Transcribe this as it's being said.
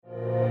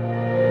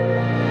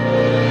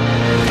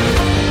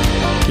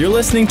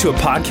listening to a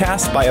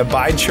podcast by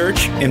Abide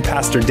Church and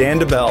Pastor Dan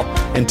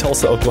DeBell in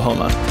Tulsa,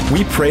 Oklahoma.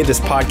 We pray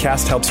this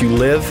podcast helps you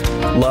live,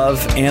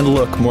 love, and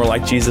look more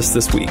like Jesus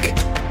this week.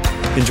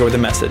 Enjoy the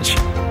message.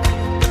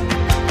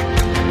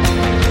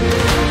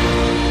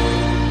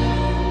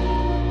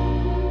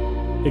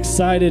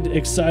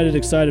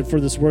 Excited for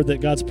this word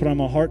that God's put on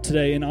my heart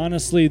today. And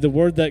honestly, the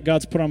word that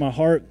God's put on my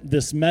heart,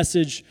 this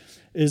message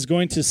is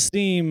going to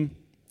seem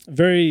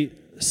very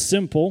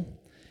simple,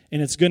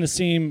 and it's going to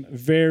seem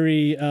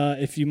very,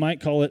 if you might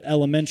call it,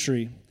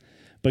 elementary.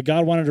 But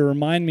God wanted to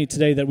remind me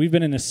today that we've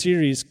been in a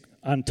series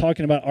on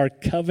talking about our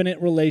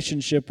covenant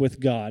relationship with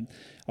God.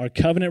 Our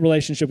covenant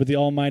relationship with the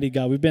Almighty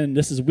God.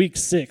 This is week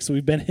 6, so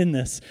we've been in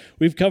this.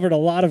 We've covered a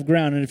lot of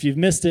ground, and if you've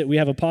missed it, we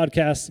have a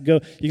podcast.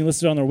 You can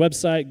listen to it on their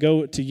website.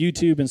 Go to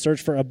YouTube and search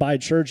for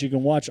Abide Church. You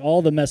can watch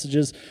all the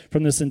messages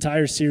from this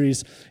entire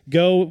series.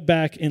 Go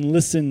back and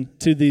listen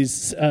to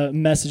these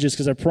messages,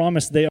 because I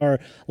promise they are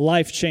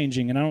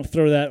life-changing, and I don't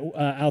throw that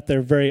out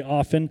there very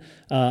often.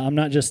 I'm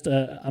not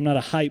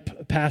a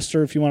hype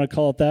pastor, if you want to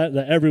call it that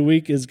every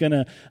week is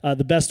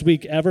the best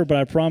week ever, but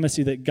I promise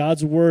you that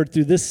God's Word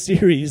through this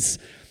series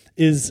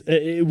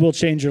it will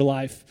change your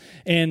life.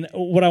 And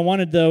what I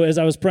wanted, though, as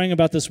I was praying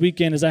about this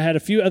weekend, is I had a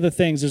few other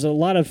things. There's a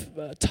lot of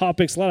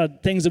topics, a lot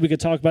of things that we could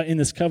talk about in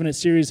this covenant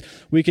series.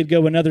 We could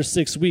go another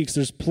 6 weeks.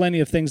 There's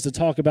plenty of things to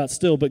talk about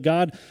still, but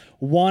God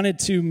wanted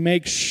to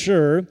make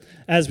sure,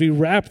 as we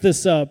wrap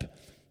this up,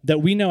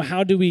 that we know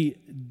how do we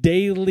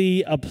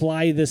daily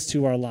apply this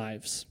to our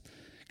lives.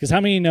 Because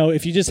how many know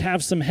if you just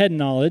have some head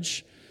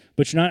knowledge,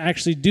 but you're not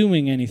actually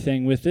doing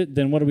anything with it,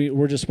 then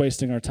we're just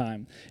wasting our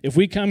time. If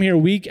we come here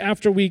week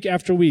after week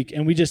after week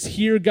and we just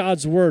hear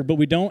God's word, but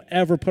we don't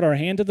ever put our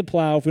hand to the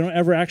plow, if we don't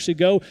ever actually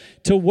go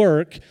to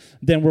work,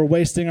 then we're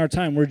wasting our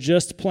time. We're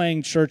just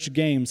playing church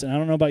games. And I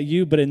don't know about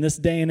you, but in this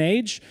day and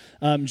age,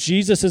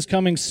 Jesus is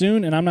coming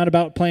soon, and I'm not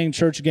about playing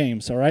church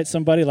games, all right?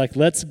 Somebody,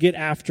 let's get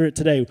after it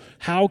today.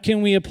 How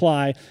can we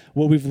apply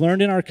what we've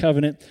learned in our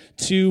covenant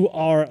to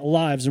our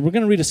lives? And we're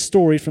going to read a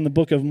story from the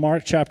book of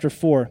Mark chapter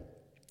 4.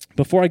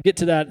 Before I get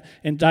to that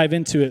and dive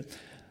into it,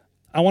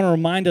 I want to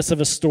remind us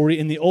of a story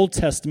in the Old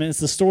Testament.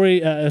 It's the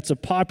story, it's a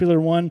popular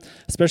one,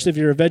 especially if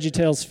you're a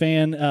VeggieTales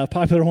fan,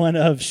 popular one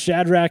of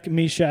Shadrach,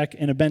 Meshach,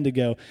 and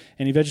Abednego.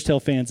 Any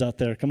VeggieTales fans out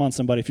there? Come on,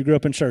 somebody, if you grew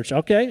up in church.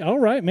 Okay, all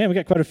right, man, we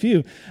got quite a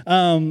few.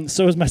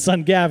 So is my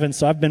son Gavin,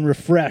 so I've been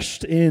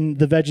refreshed in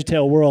the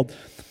VeggieTales world.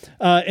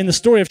 In the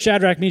story of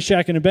Shadrach,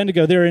 Meshach, and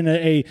Abednego, they're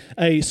in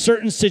a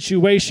certain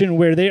situation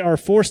where they are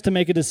forced to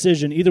make a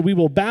decision. Either we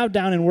will bow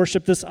down and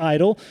worship this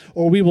idol,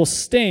 or we will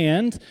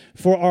stand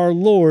for our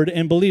Lord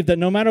and believe that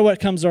no matter what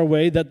comes our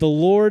way, that the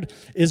Lord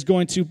is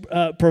going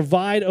to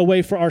provide a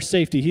way for our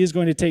safety. He is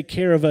going to take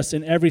care of us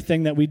in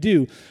everything that we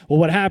do. Well,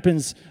 what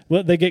happens?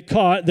 Well, they get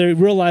caught. They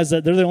realize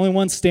that they're the only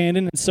ones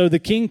standing, and so the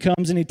king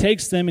comes and he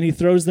takes them and he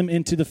throws them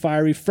into the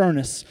fiery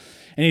furnace.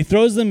 And he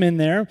throws them in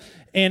there,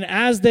 and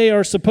as they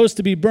are supposed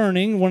to be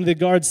burning, one of the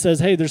guards says,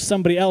 hey, there's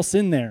somebody else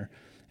in there.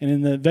 And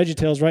in the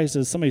VeggieTales, right, it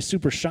says somebody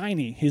super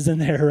shiny. He's in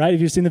there, right?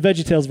 If you've seen the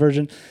VeggieTales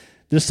version,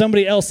 there's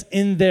somebody else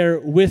in there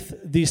with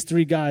these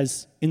 3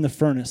 guys in the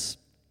furnace.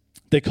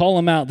 They call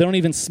them out. They don't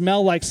even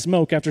smell like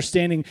smoke after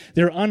standing.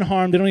 They're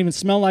unharmed. They don't even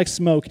smell like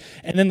smoke.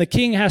 And then the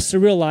king has to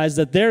realize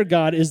that their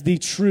God is the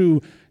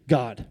true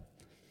God.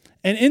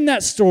 And in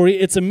that story,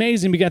 it's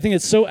amazing because I think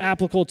it's so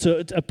applicable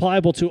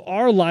applicable to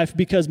our life,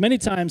 because many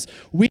times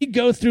we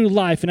go through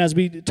life, and as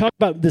we talk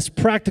about this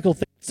practical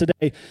things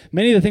today,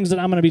 many of the things that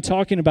I'm going to be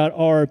talking about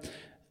are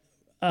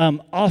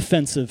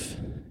offensive.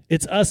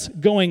 It's us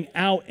going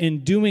out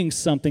and doing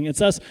something. It's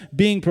us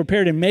being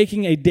prepared and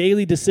making a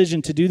daily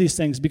decision to do these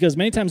things, because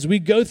many times we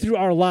go through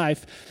our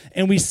life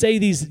and we say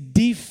these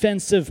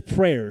defensive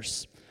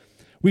prayers.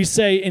 We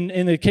say,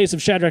 in the case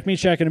of Shadrach,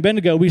 Meshach, and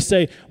Abednego, we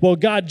say, well,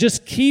 God,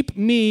 just keep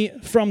me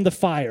from the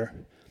fire.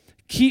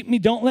 Keep me,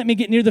 don't let me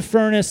get near the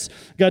furnace.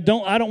 God,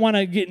 I don't want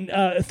to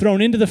get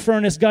thrown into the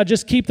furnace. God,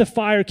 just keep the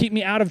fire. Keep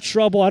me out of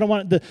trouble. I don't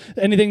want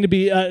anything to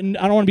be, I don't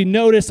want to be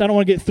noticed. I don't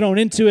want to get thrown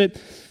into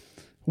it.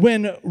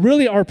 When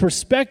really our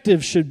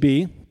perspective should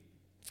be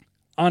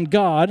on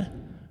God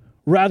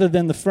rather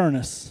than the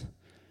furnace.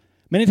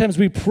 Many times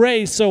we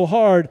pray so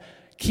hard,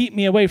 keep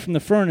me away from the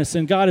furnace.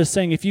 And God is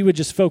saying, if you would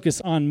just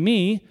focus on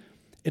me,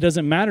 it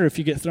doesn't matter if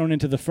you get thrown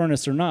into the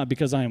furnace or not,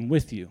 because I am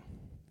with you.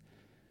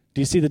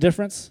 Do you see the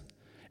difference?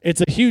 It's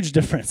a huge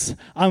difference.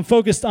 I'm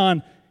focused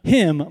on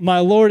Him, my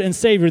Lord and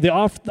Savior, the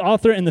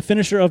author and the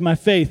finisher of my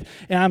faith.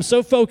 And I'm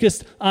so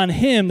focused on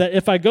Him that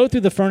if I go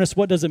through the furnace,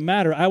 what does it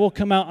matter? I will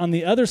come out on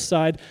the other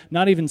side,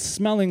 not even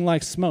smelling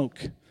like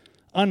smoke,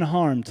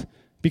 unharmed,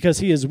 because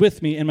He is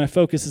with me and my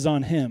focus is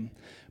on Him.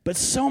 But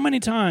so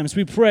many times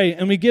we pray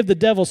and we give the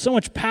devil so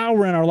much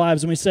power in our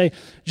lives, and we say,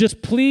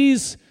 just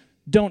please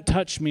don't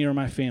touch me or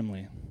my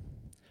family.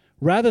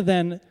 Rather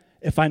than,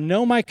 if I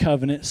know my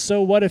covenant,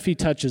 so what if he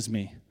touches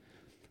me?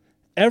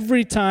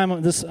 Every time,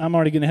 I'm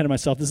already getting ahead of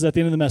myself. This is at the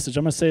end of the message.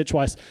 I'm going to say it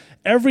twice.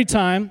 Every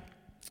time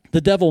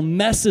the devil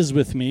messes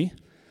with me,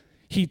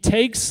 he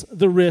takes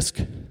the risk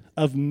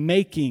of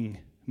making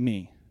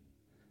me.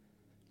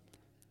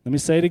 Let me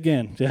say it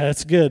again. Yeah,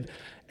 that's good.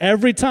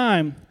 Every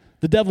time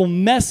the devil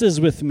messes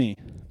with me,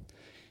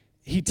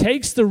 he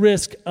takes the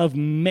risk of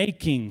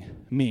making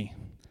me.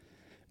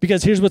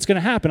 Because here's what's going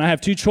to happen. I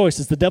have two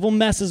choices. The devil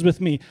messes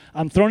with me.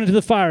 I'm thrown into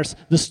the fires.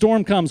 The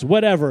storm comes,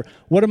 whatever.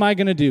 What am I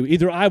going to do?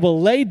 Either I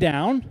will lay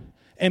down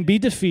and be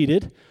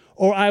defeated,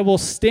 or I will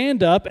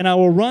stand up and I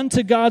will run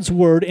to God's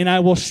word and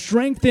I will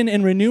strengthen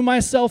and renew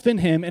myself in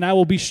him and I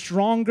will be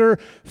stronger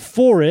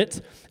for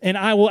it. And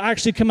I will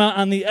actually come out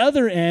on the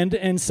other end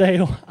and say,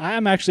 oh, I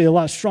am actually a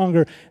lot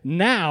stronger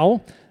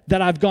now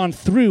that I've gone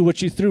through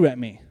what you threw at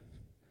me.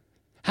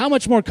 How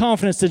much more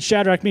confidence did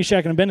Shadrach,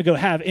 Meshach, and Abednego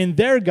have in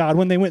their God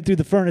when they went through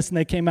the furnace and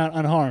they came out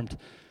unharmed?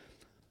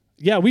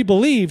 Yeah, we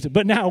believed,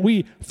 but now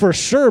we for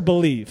sure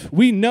believe.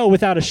 We know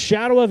without a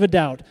shadow of a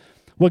doubt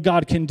what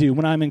God can do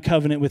when I'm in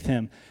covenant with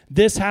him.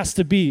 This has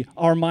to be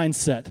our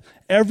mindset.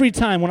 Every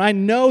time when I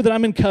know that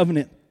I'm in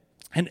covenant,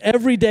 and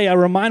every day I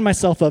remind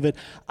myself of it,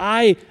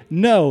 I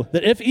know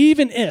that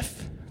even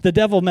if the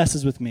devil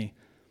messes with me,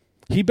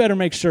 he better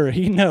make sure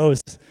he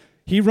knows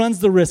he runs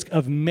the risk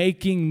of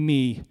making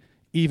me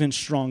even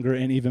stronger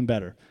and even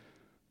better.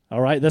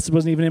 All right, this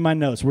wasn't even in my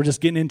notes. We're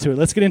just getting into it.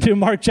 Let's get into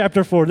Mark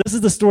chapter 4. This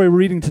is the story we're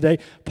reading today.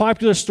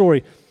 Popular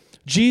story.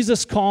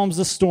 Jesus calms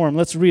the storm.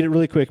 Let's read it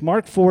really quick.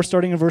 Mark 4,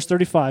 starting in verse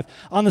 35.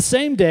 On the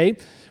same day,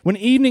 when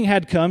evening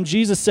had come,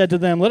 Jesus said to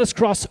them, "Let us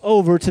cross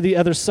over to the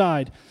other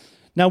side."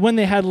 Now when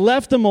they had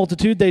left the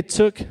multitude, they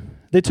took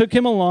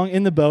him along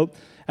in the boat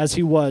as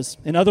he was,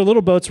 and other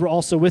little boats were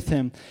also with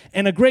him.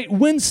 And a great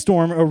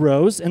windstorm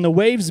arose, and the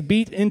waves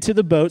beat into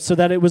the boat so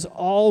that it was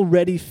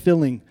already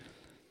filling.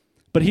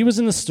 But he was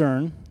in the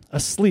stern,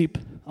 asleep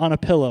on a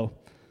pillow.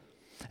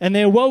 And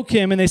they awoke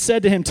him, and they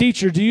said to him,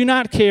 "Teacher, do you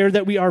not care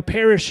that we are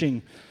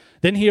perishing?"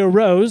 Then he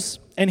arose,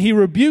 and he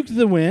rebuked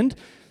the wind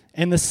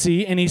and the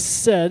sea, and he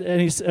said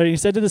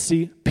to the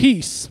sea,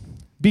 "Peace,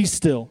 be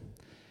still."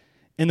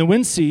 And the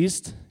wind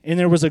ceased, and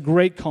there was a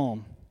great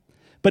calm.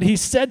 But he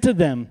said to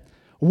them,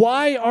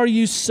 "Why are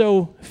you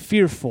so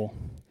fearful?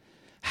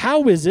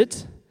 How is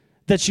it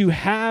that you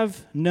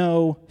have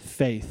no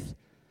faith?"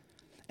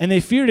 And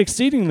they feared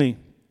exceedingly,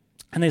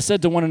 and they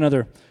said to one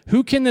another,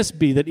 "Who can this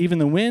be that even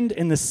the wind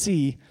and the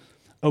sea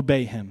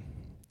obey him?"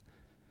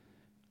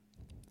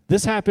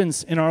 This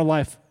happens in our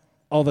life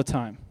all the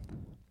time.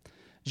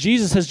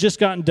 Jesus has just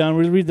gotten done,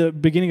 we read the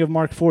beginning of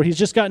Mark 4, he's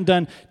just gotten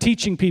done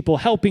teaching people,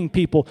 helping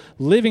people,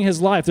 living his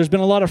life. There's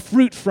been a lot of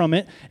fruit from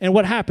it, and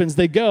what happens?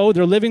 They go,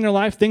 they're living their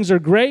life, things are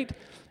great,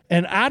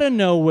 and out of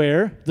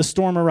nowhere, the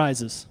storm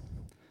arises.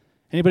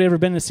 Anybody ever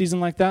been in a season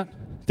like that?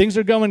 Things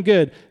are going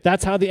good.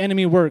 That's how the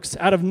enemy works.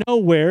 Out of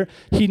nowhere,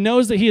 he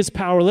knows that he is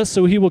powerless,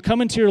 so he will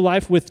come into your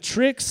life with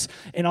tricks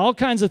and all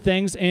kinds of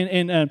things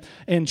and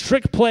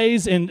trick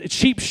plays and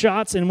cheap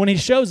shots. And when he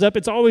shows up,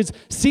 it always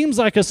seems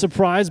like a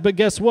surprise, but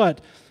guess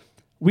what?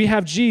 We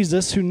have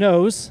Jesus who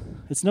knows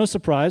it's no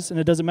surprise, and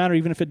it doesn't matter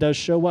even if it does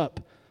show up,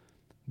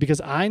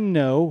 because I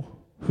know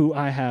who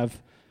I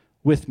have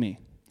with me.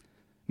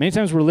 Many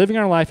times we're living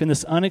our life and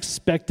this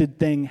unexpected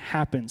thing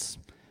happens,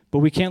 but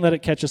we can't let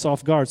it catch us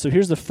off guard. So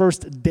here's the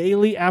first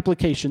daily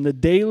application, the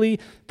daily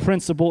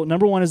principle.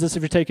 Number one is this,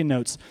 if you're taking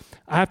notes.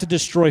 I have to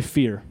destroy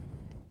fear.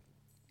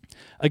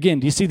 Again,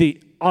 do you see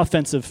the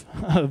offensive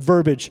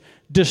verbiage?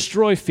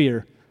 Destroy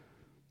fear.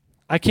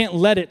 I can't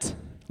let it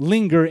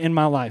linger in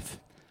my life.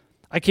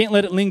 I can't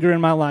let it linger in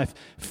my life.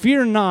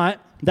 Fear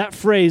not, that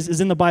phrase is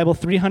in the Bible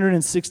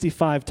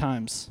 365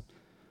 times.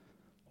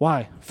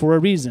 Why? For a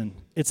reason.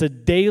 It's a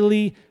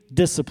daily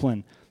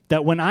discipline.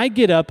 That when I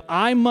get up,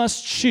 I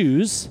must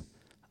choose,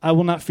 I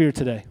will not fear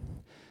today.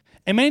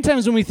 And many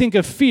times when we think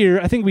of fear,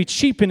 I think we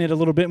cheapen it a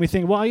little bit and we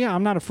think, well, yeah,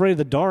 I'm not afraid of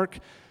the dark.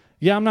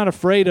 Yeah, I'm not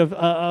afraid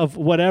of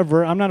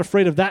whatever. I'm not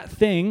afraid of that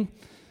thing.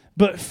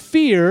 But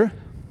fear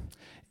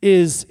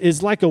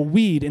is like a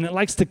weed, and it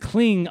likes to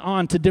cling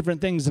on to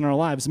different things in our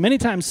lives. Many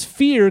times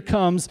fear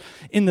comes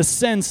in the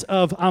sense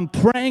of I'm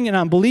praying and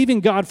I'm believing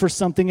God for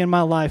something in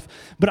my life,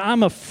 but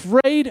I'm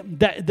afraid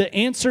that the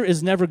answer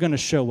is never going to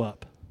show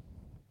up.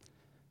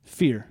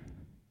 Fear.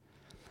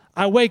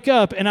 I wake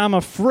up and I'm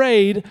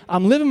afraid,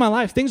 I'm living my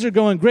life, things are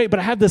going great, but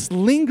I have this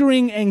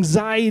lingering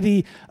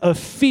anxiety of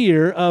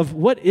fear of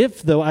what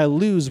if, though, I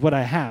lose what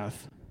I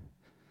have?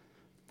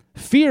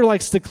 Fear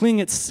likes to cling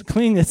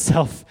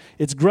itself,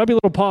 its grubby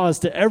little paws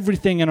to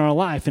everything in our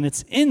life, and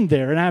it's in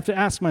there, and I have to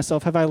ask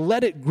myself, have I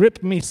let it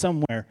grip me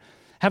somewhere?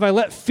 Have I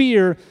let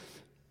fear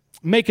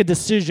make a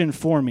decision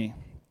for me?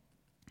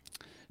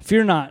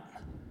 Fear not.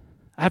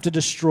 I have to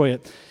destroy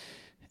it.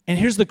 And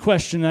here's the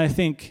question that I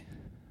think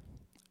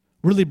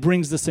really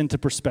brings this into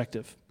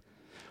perspective.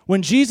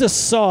 When Jesus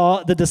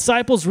saw the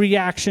disciples'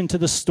 reaction to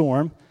the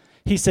storm,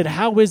 he said,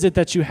 "How is it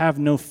that you have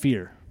no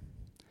fear?"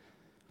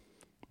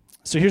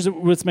 So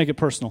let's make it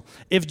personal.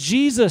 If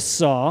Jesus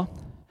saw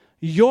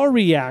your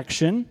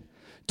reaction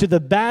to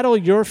the battle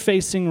you're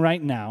facing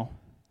right now,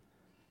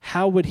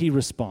 how would he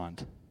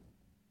respond?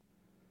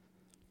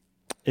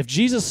 If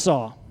Jesus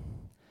saw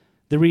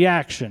the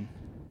reaction,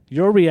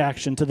 your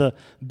reaction to the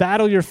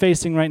battle you're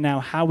facing right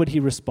now, how would he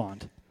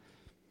respond?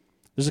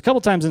 There's a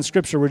couple times in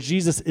Scripture where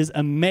Jesus is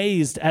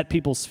amazed at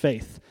people's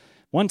faith.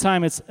 One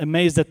time it's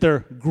amazed at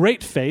their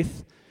great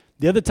faith.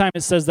 The other time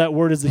it says that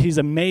word is that he's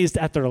amazed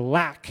at their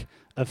lack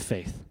of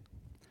faith.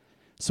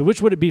 So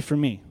which would it be for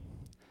me?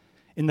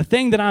 In the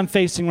thing that I'm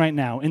facing right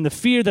now, in the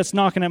fear that's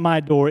knocking at my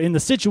door, in the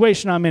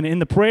situation I'm in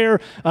the prayer,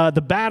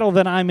 the battle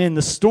that I'm in,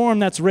 the storm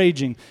that's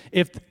raging,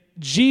 if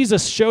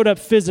Jesus showed up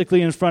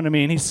physically in front of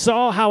me and he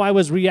saw how I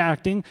was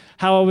reacting,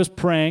 how I was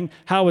praying,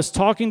 how I was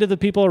talking to the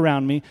people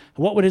around me,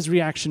 what would his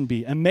reaction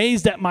be?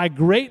 Amazed at my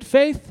great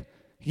faith?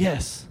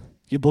 Yes.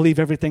 You believe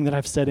everything that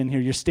I've said in here.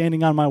 You're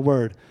standing on my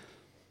word.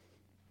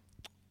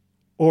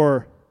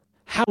 Or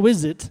how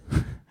is it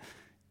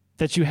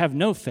that you have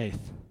no faith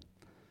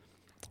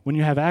when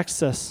you have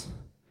access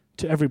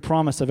to every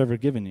promise I've ever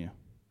given you?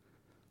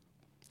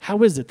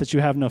 How is it that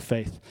you have no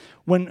faith?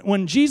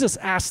 When Jesus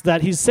asks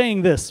that, he's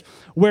saying this: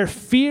 where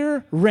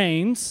fear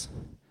reigns,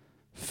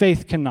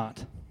 faith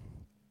cannot.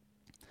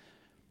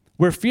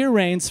 Where fear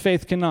reigns,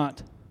 faith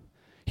cannot.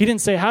 He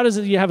didn't say, how does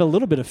it you have a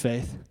little bit of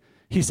faith?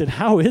 He said,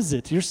 how is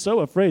it? You're so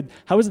afraid.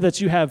 How is it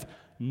that you have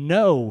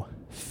no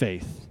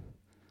faith?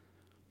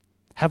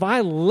 Have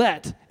I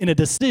let, in a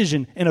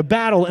decision, in a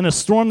battle, in a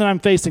storm that I'm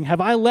facing,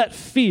 have I let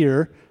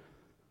fear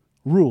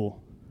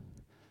rule?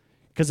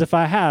 Because if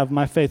I have,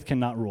 my faith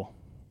cannot rule.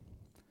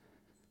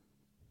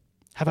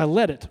 Have I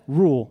let it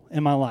rule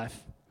in my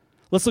life?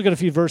 Let's look at a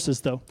few verses,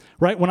 though,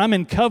 right? When I'm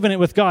in covenant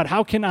with God,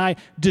 how can I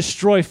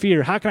destroy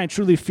fear? How can I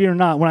truly fear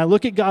not? When I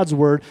look at God's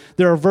word,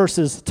 there are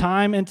verses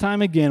time and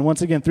time again.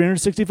 Once again,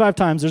 365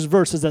 times, there's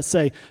verses that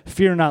say,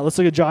 fear not. Let's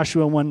look at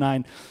Joshua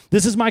 1:9.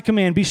 This is my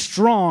command: be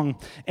strong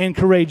and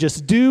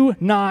courageous. Do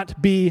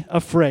not be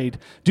afraid.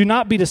 Do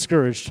not be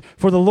discouraged,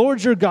 for the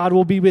Lord your God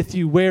will be with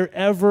you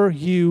wherever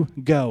you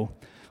go.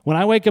 When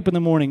I wake up in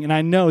the morning and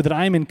I know that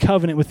I am in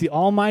covenant with the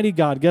Almighty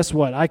God, guess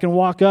what? I can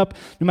walk up,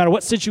 no matter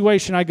what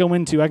situation I go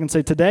into, I can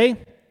say,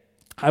 today,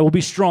 I will be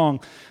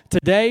strong.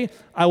 Today,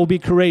 I will be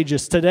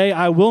courageous. Today,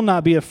 I will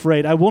not be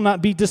afraid. I will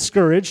not be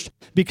discouraged,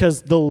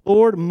 because the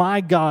Lord,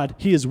 my God,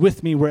 he is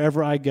with me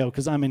wherever I go,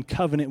 because I'm in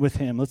covenant with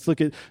him. Let's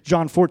look at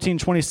John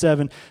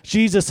 14:27.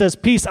 Jesus says,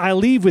 peace I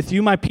leave with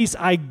you, my peace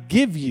I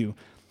give you.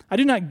 I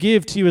do not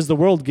give to you as the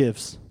world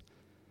gives.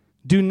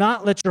 Do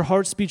not let your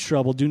hearts be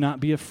troubled. Do not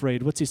be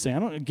afraid. What's he saying? I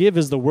don't give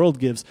as the world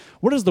gives.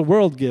 What does the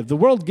world give? The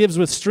world gives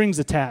with strings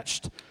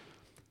attached.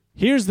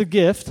 Here's the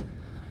gift.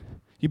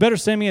 You better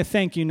send me a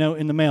thank you note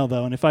in the mail,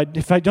 though. And if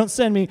I don't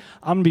send me,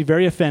 I'm going to be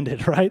very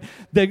offended, right?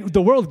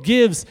 The world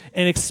gives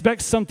and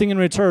expects something in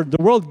return.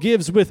 The world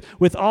gives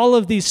with all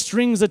of these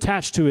strings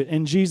attached to it.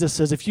 And Jesus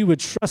says, if you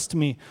would trust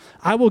me,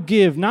 I will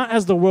give, not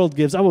as the world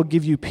gives, I will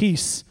give you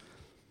peace.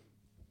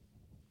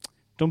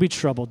 Don't be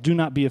troubled. Do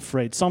not be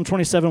afraid. Psalm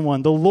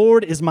 27:1. The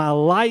Lord is my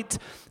light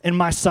and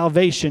my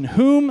salvation.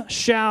 Whom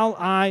shall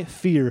I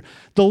fear?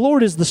 The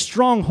Lord is the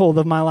stronghold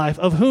of my life.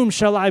 Of whom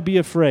shall I be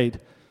afraid?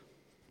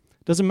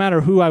 Doesn't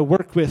matter who I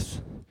work with,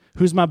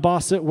 who's my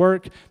boss at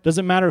work.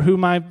 Doesn't matter who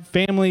my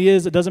family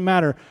is. It doesn't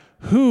matter.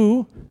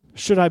 Who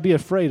should I be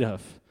afraid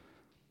of?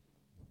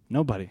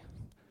 Nobody.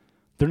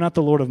 They're not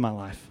the Lord of my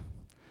life.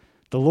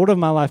 The Lord of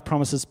my life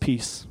promises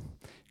peace,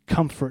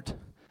 comfort,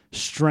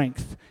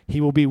 strength. He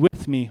will be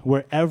with me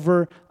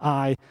wherever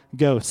I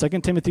go.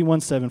 2 Timothy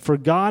 1:7. For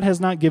God has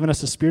not given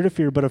us a spirit of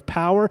fear, but of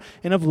power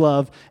and of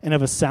love and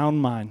of a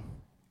sound mind.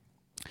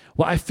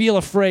 Well, I feel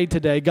afraid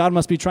today. God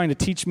must be trying to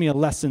teach me a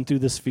lesson through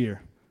this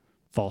fear.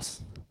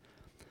 False.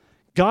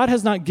 God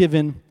has not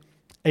given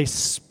a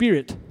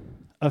spirit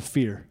of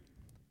fear.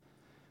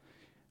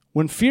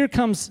 When fear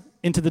comes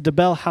into the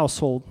DeBell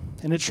household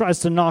and it tries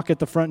to knock at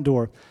the front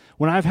door,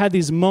 when I've had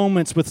these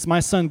moments with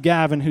my son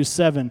Gavin, who's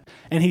 7,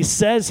 and he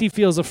says he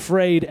feels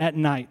afraid at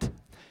night,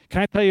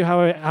 can I tell you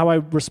how I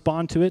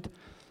respond to it?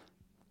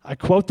 I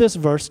quote this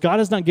verse: God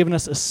has not given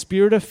us a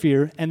spirit of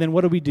fear, and then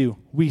what do?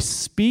 We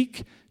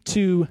speak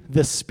to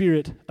the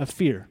spirit of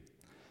fear.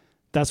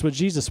 That's what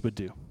Jesus would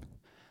do.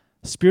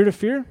 Spirit of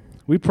fear,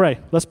 we pray.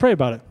 Let's pray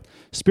about it.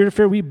 Spirit of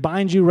fear, we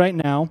bind you right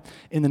now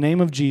in the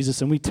name of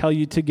Jesus, and we tell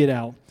you to get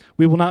out.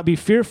 We will not be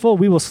fearful.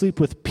 We will sleep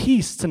with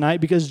peace tonight,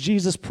 because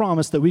Jesus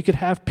promised that we could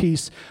have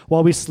peace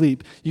while we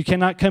sleep. You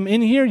cannot come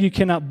in here. You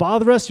cannot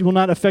bother us. You will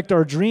not affect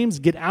our dreams.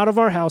 Get out of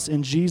our house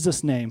in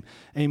Jesus' name.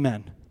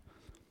 Amen.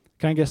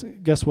 Can I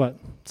guess what?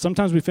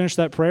 Sometimes we finish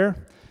that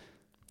prayer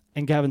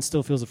and Gavin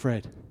still feels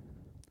afraid.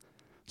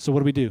 So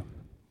what do?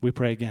 We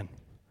pray again.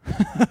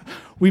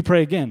 We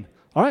pray again.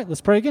 All right, let's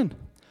pray again.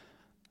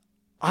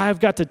 I've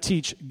got to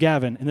teach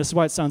Gavin, and this is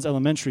why it sounds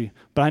elementary,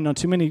 but I know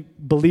too many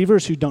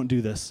believers who don't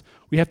do this.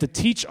 We have to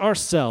teach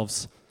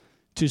ourselves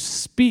to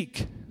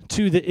speak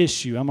to the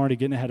issue. I'm already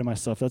getting ahead of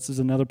myself. That's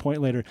another point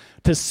later.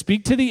 To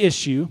speak to the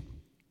issue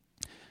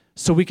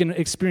so we can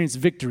experience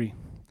victory.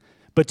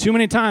 But too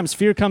many times,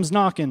 fear comes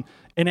knocking,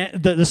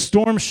 and the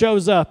storm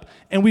shows up,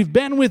 and we've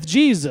been with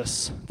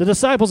Jesus. The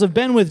disciples have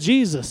been with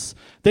Jesus.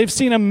 They've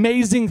seen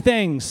amazing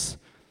things.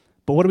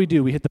 But what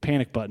do? We hit the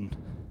panic button.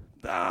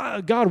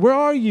 God, where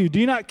are you? Do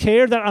you not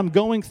care that I'm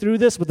going through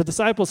this? But the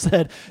disciples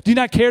said, do you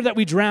not care that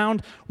we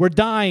drowned? We're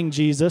dying,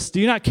 Jesus. Do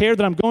you not care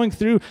that I'm going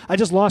through? I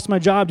just lost my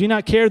job. Do you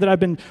not care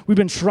that we've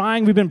been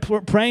trying, we've been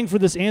praying for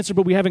this answer,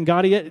 but we haven't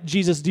got it yet?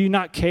 Jesus, do you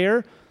not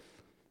care?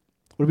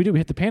 What do? We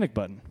hit the panic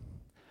button.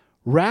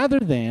 Rather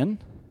than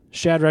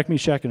Shadrach,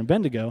 Meshach, and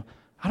Abednego,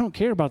 I don't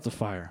care about the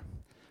fire.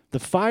 The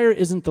fire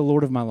isn't the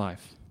Lord of my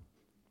life.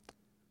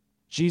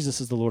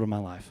 Jesus is the Lord of my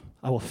life.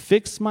 I will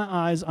fix my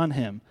eyes on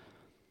him.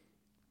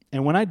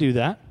 And when I do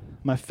that,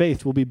 my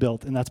faith will be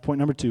built. And that's point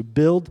number 2.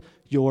 Build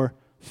your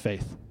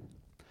faith.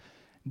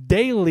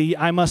 Daily,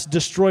 I must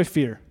destroy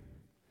fear.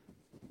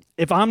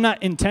 If I'm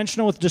not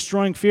intentional with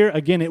destroying fear,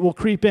 again, it will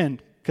creep in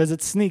because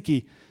it's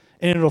sneaky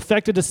and it'll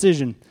affect a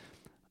decision.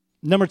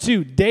 Number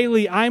 2,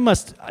 daily, I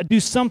must do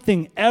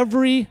something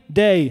every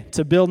day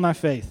to build my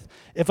faith.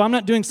 If I'm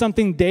not doing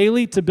something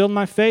daily to build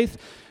my faith,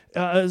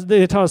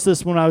 they taught us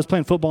this when I was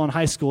playing football in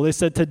high school. They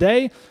said,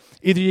 today,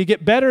 either you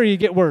get better or you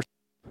get worse.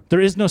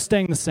 There is no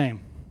staying the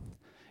same.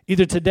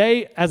 Either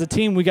today, as a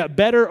team, we got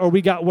better or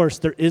we got worse.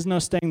 There is no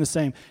staying the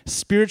same.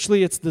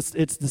 Spiritually, it's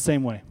the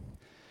same way.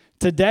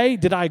 Today,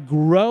 did I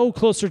grow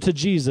closer to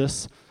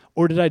Jesus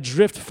or did I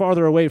drift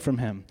farther away from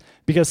him?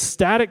 Because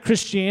static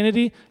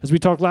Christianity, as we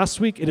talked last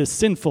week, it is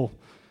sinful.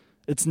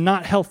 It's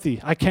not healthy.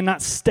 I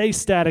cannot stay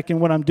static in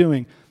what I'm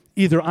doing.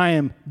 Either I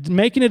am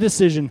making a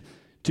decision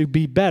to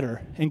be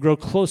better and grow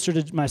closer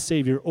to my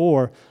Savior,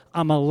 or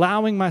I'm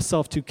allowing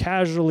myself to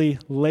casually,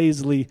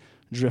 lazily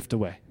drift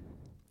away.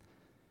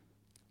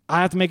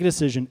 I have to make a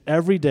decision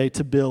every day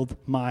to build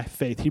my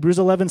faith. Hebrews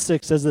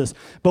 11:6 says this,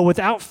 but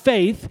without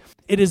faith,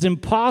 it is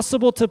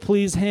impossible to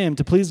please him,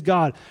 to please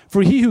God.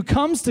 For he who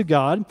comes to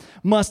God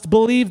must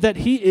believe that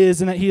he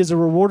is and that he is a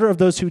rewarder of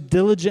those who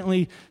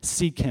diligently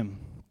seek him.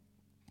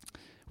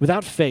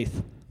 Without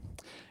faith,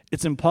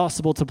 it's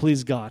impossible to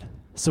please God.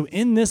 So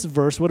in this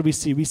verse, what do we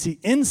see? We see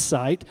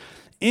insight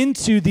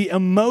into the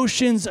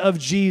emotions of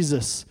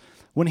Jesus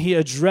when he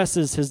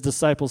addresses his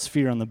disciples'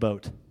 fear on the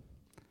boat.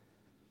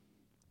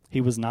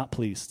 He was not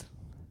pleased.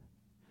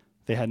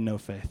 They had no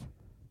faith.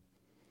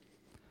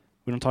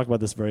 We don't talk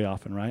about this very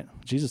often, right?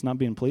 Jesus not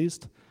being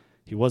pleased?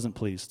 He wasn't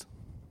pleased.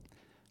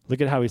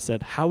 Look at how he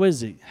said, how is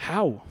he?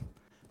 How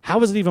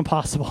is it even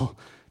possible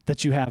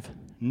that you have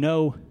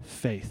no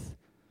faith?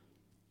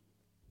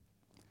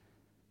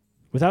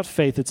 Without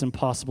faith, it's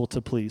impossible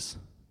to please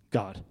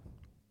God.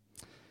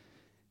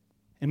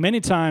 And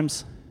many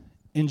times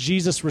in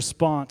Jesus'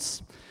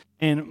 response,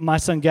 and my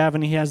son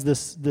Gavin, he has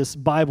this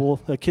Bible,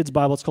 a kid's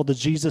Bible. It's called the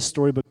Jesus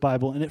Storybook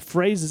Bible. And it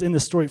phrases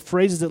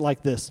it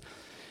like this.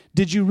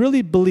 Did you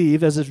really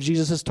believe, as if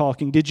Jesus is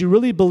talking, did you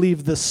really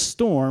believe the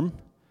storm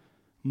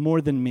more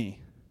than me?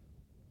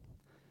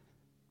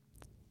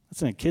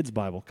 That's in a kid's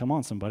Bible. Come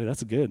on, somebody.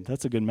 That's a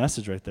good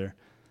message right there.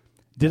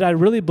 Did I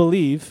really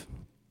believe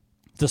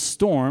the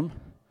storm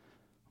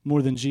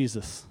more than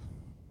Jesus?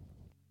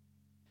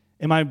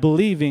 Am I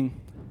believing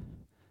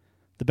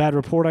the bad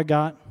report I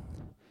got?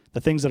 The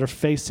things that are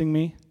facing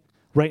me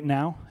right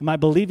now? Am I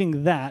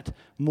believing that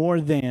more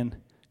than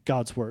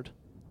God's word?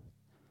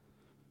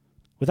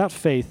 Without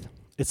faith,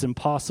 it's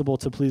impossible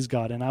to please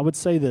God. And I would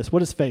say this.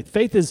 What is faith?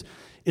 Faith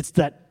it's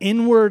that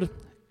inward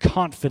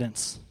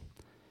confidence.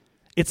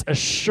 It's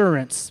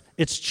assurance.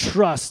 It's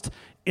trust.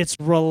 It's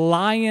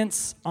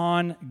reliance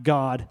on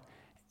God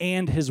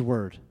and his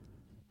word.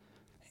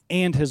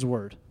 And his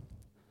word.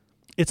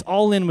 It's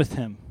all in with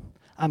him.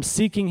 I'm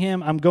seeking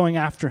him. I'm going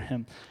after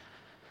him.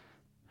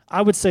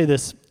 I would say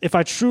this, if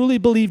I truly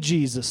believe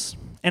Jesus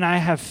and I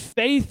have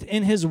faith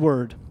in his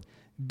word,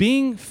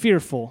 being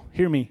fearful,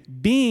 hear me,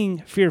 being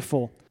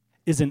fearful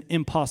is an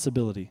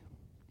impossibility.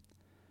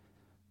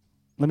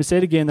 Let me say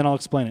it again, then I'll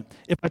explain it.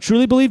 If I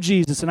truly believe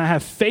Jesus and I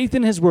have faith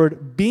in his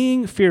word,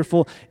 being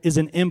fearful is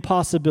an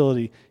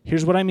impossibility.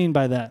 Here's what I mean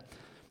by that.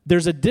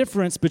 There's a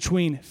difference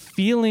between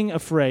feeling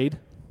afraid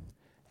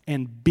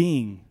and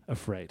being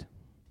afraid.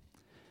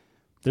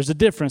 There's a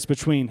difference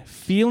between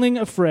feeling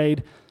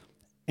afraid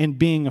and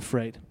being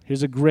afraid.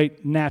 Here's a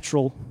great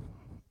natural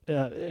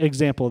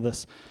example of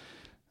this.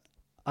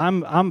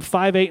 I'm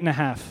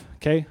 5'8.5",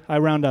 okay? I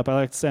round up. I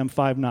like to say I'm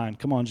 5'9".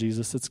 Come on,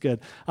 Jesus, it's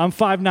good. I'm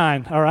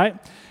 5'9", all right?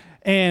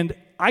 And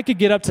I could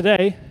get up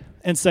today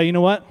and say, you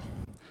know what?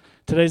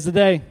 Today's the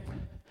day.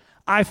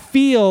 I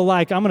feel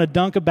like I'm going to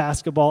dunk a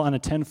basketball on a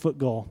 10-foot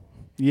goal.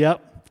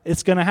 Yep,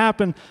 it's going to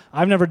happen.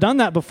 I've never done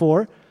that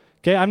before.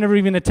 Okay, I've never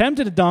even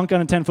attempted to dunk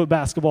on a 10-foot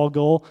basketball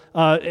goal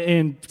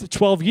in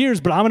 12 years,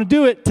 but I'm going to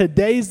do it.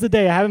 Today's the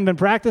day. I haven't been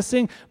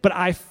practicing, but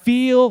I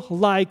feel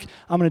like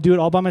I'm going to do it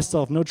all by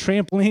myself. No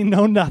trampoline,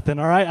 no nothing,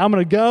 all right? I'm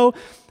going to go,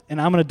 and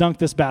I'm going to dunk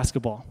this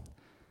basketball.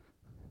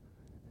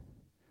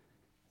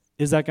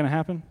 Is that going to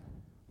happen?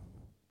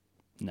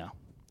 No,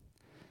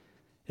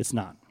 it's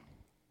not.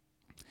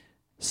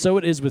 So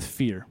it is with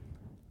fear.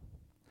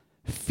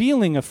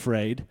 Feeling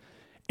afraid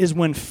is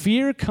when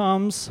fear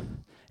comes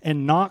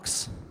and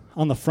knocks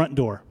on the front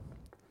door.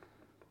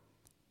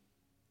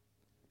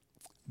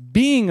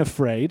 Being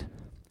afraid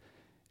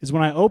is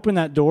when I open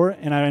that door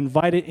and I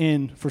invite it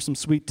in for some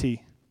sweet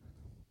tea.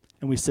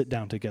 and we sit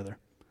down together.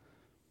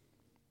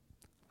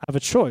 I have a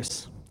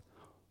choice.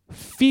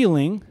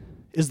 Feeling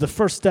is the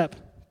first step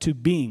to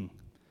being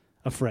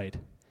afraid.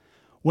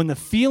 When the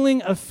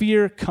feeling of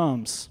fear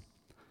comes,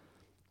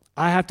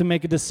 I have to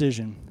make a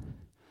decision.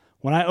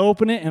 When I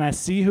open it and I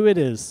see who it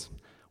is,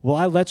 will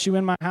I let you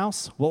in my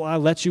house? Will I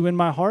let you in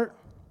my heart?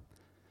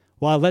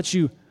 Will I let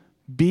you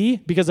be?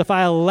 Because if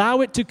I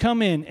allow it to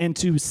come in and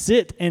to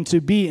sit and to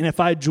be, and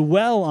if I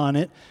dwell on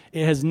it,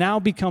 it has now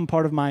become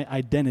part of my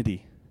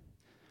identity.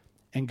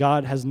 And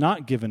God has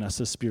not given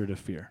us a spirit of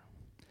fear.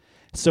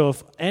 So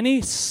if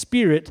any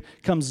spirit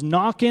comes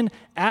knocking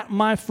at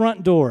my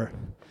front door,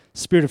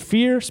 spirit of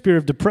fear, spirit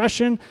of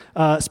depression,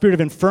 spirit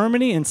of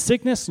infirmity and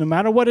sickness, no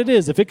matter what it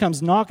is, if it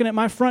comes knocking at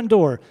my front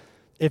door,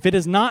 if it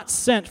is not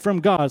sent from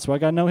God, so I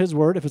got to know his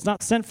word, if it's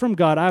not sent from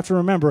God, I have to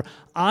remember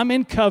I'm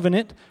in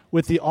covenant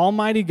with the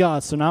Almighty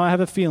God. So now I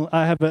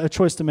have a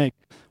choice to make.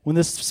 When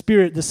this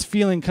spirit, this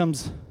feeling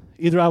comes,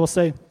 either I will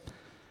say,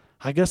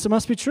 I guess it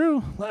must be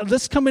true.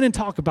 Let's come in and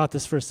talk about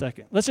this for a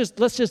second. Let's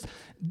just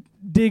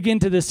dig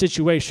into this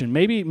situation.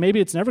 Maybe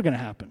it's never going to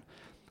happen.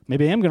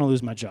 Maybe I am going to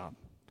lose my job.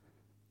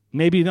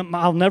 Maybe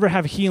I'll never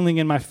have healing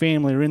in my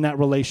family or in that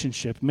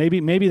relationship.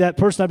 Maybe that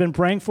person I've been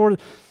praying for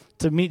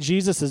to meet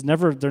Jesus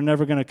they're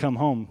never going to come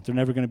home. They're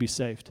never going to be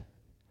saved.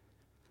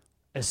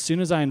 As soon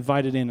as I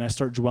invite it in and I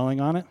start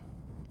dwelling on it,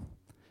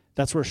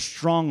 that's where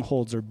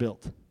strongholds are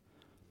built.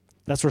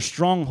 That's where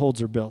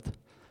strongholds are built.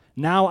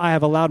 Now I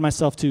have allowed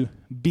myself to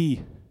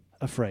be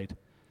afraid.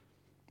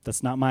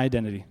 That's not my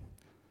identity.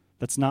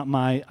 That's not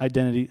my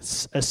identity,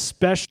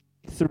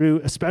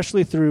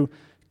 especially through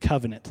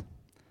covenant.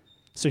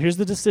 So here's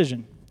the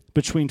decision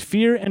between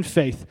fear and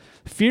faith.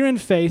 Fear and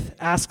faith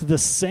ask the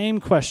same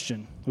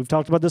question. We've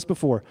talked about this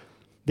before.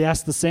 They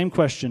ask the same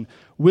question.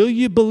 Will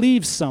you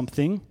believe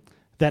something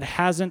that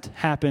hasn't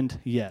happened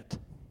yet?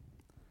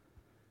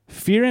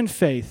 Fear and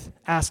faith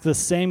ask the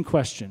same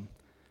question.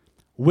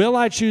 Will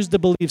I choose to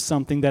believe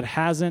something that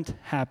hasn't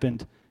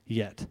happened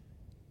yet?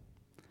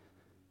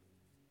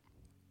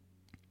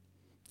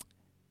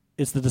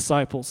 It's the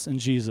disciples and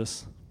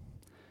Jesus.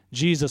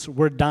 Jesus,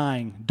 we're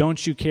dying.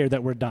 Don't you care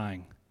that we're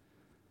dying?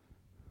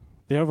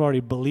 They're already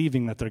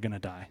believing that they're going to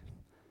die.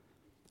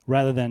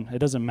 Rather than, it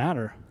doesn't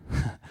matter.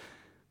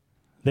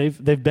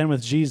 They've been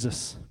with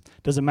Jesus.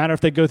 Doesn't matter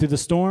if they go through the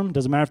storm.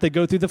 Doesn't matter if they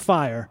go through the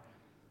fire.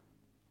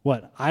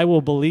 What? I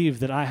will believe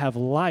that I have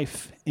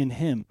life in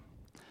him.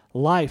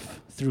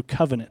 Life through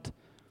covenant.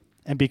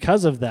 And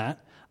because of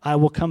that, I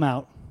will come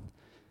out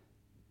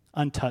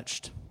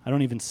untouched. I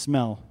don't even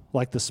smell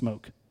like the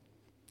smoke.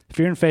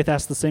 Fear and faith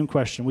ask the same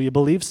question. Will you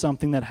believe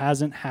something that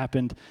hasn't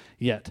happened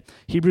yet?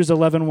 Hebrews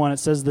 11:1, it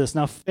says this.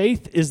 Now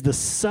faith is the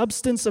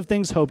substance of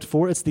things hoped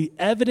for. It's the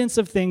evidence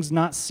of things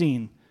not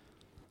seen.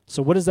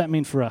 So what does that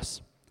mean for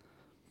us?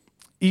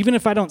 Even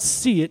if I don't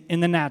see it in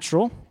the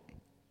natural,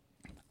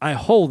 I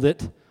hold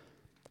it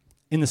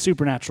in the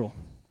supernatural.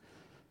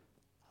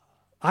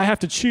 I have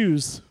to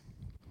choose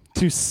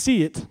to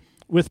see it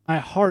with my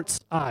heart's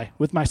eye,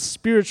 with my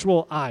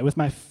spiritual eye, with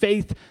my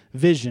faith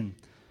vision.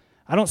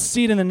 I don't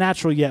see it in the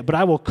natural yet, but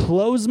I will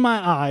close my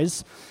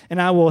eyes and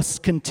I will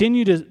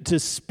continue to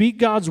speak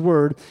God's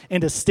word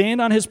and to stand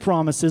on his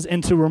promises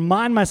and to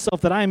remind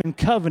myself that I am in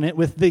covenant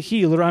with the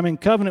healer. I'm in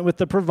covenant with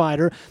the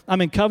provider.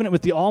 I'm in covenant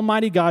with the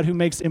Almighty God who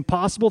makes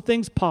impossible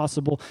things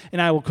possible,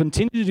 and I will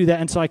continue to do that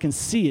until I can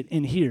see it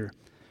in here.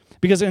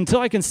 Because until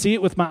I can see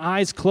it with my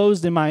eyes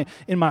closed in my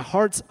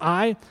heart's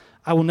eye,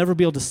 I will never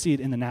be able to see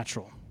it in the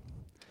natural.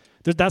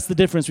 That's the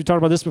difference. We talked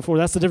about this before.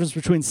 That's the difference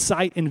between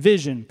sight and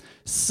vision.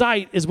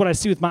 Sight is what I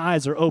see with my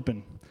eyes are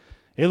open.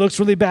 It looks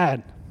really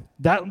bad.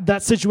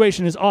 That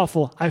situation is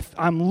awful.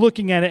 I'm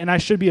looking at it and I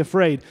should be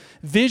afraid.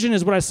 Vision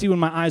is what I see when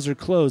my eyes are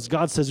closed.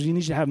 God says, you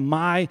need to have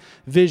my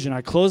vision.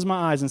 I close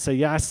my eyes and say,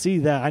 yeah, I see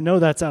that. I know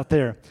that's out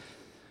there.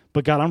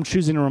 But God, I'm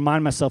choosing to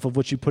remind myself of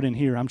what you put in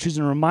here. I'm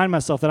choosing to remind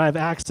myself that I have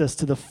access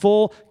to the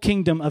full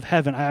kingdom of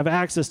heaven. I have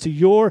access to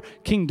your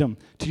kingdom,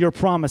 to your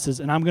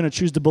promises, and I'm going to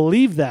choose to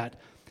believe that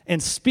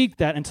and speak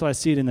that until I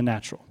see it in the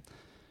natural.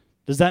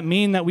 Does that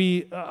mean that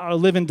we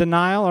live in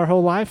denial our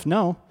whole life?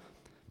 No.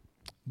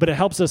 But it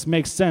helps us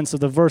make sense of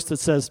the verse that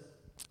says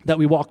that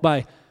we walk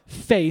by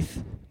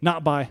faith,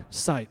 not by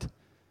sight.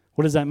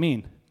 What does that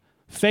mean?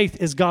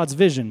 Faith is God's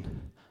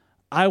vision.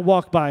 I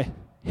walk by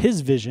his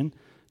vision,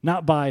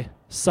 not by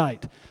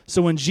sight.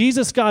 So when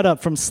Jesus got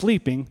up from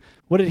sleeping,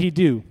 what did he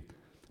do?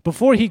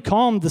 Before he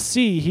calmed the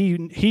sea,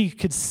 he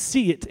could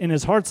see it in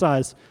his heart's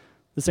eyes.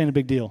 This ain't a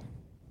big deal.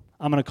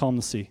 I'm going to calm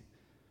the sea.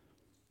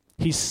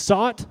 He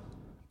saw it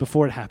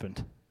before it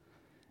happened.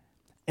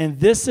 And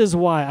this is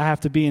why I have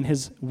to be in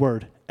his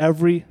word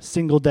every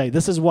single day.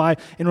 This is why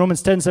in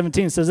Romans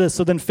 10:17 it says this,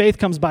 so then faith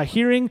comes by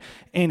hearing,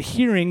 and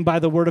hearing by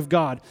the word of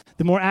God.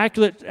 The more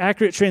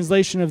accurate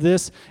translation of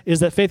this is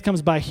that faith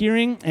comes by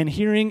hearing and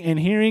hearing and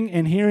hearing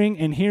and hearing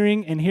and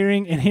hearing and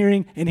hearing and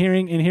hearing and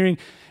hearing and hearing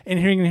and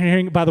hearing and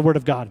hearing by the word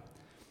of God.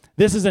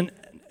 This is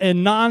a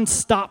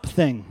non-stop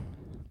thing.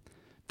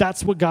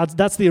 That's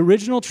the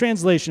original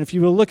translation. If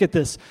you will look at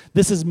this,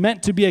 this is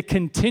meant to be a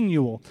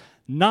continual,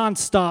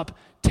 non-stop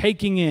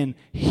taking in,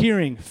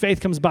 hearing. Faith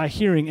comes by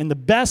hearing. And the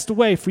best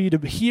way for you to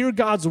hear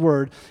God's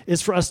word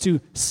is for us to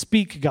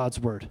speak God's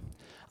word.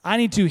 I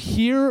need to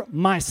hear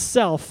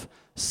myself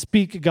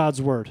speak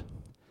God's word.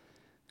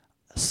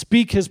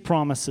 Speak his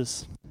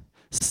promises.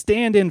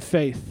 Stand in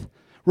faith.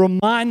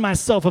 Remind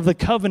myself of the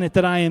covenant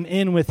that I am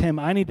in with him.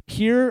 I need to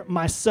hear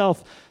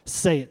myself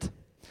say it.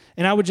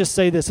 And I would just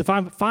say this, if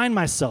I find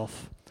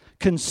myself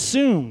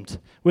consumed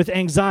with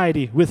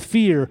anxiety, with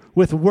fear,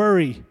 with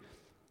worry,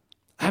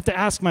 I have to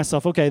ask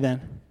myself, okay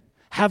then,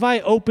 have I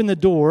opened the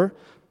door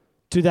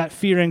to that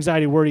fear,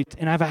 anxiety, worry,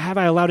 and have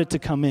I allowed it to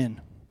come in?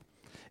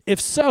 If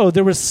so,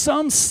 there was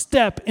some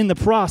step in the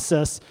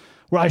process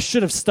where I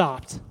should have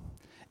stopped.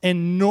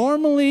 And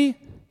normally,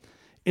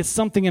 it's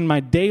something in my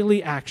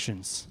daily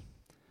actions.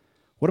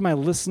 What am I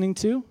listening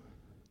to?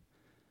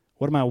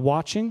 What am I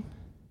watching?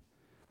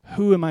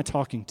 Who am I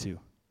talking to?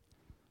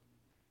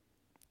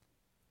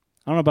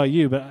 I don't know about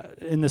you, but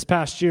in this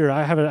past year,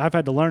 I've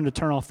had to learn to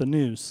turn off the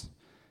news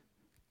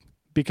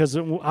because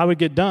I would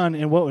get done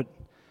and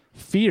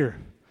fear.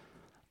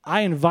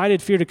 I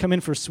invited fear to come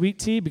in for sweet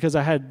tea because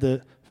I had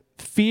the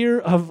fear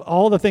of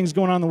all the things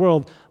going on in the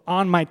world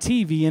on my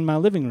TV in my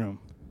living room.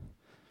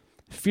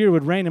 Fear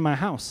would reign in my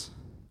house.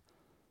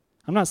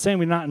 I'm not saying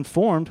we're not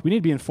informed. We need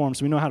to be informed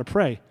so we know how to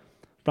pray.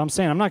 But I'm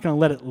saying I'm not going to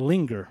let it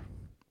linger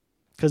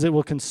because it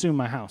will consume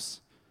my house.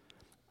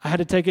 I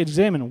had to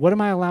examine, what am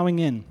I allowing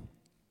in?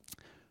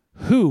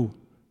 Who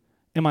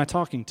am I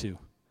talking to?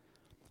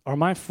 Are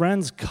my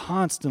friends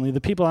constantly, the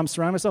people I'm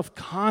surrounding myself,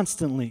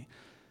 constantly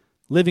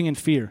living in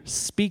fear,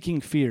 speaking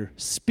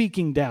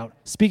doubt,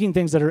 speaking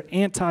things that are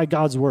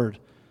anti-God's word?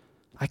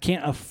 I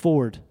can't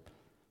afford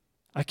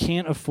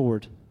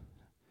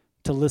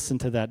to listen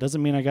to that.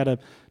 Doesn't mean I got to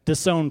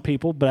disown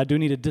people, but I do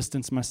need to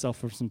distance myself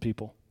from some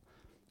people.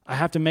 I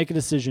have to make a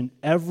decision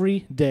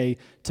every day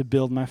to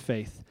build my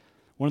faith.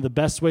 One of the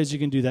best ways you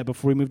can do that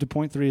before we move to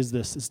point 3 is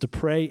this, is to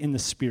pray in the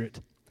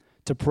Spirit,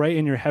 to pray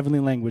in your heavenly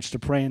language, to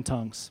pray in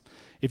tongues.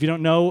 If you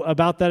don't know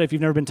about that, if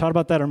you've never been taught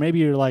about that, or maybe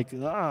you're like,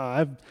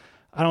 I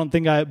don't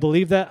think I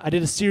believe that. I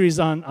did a series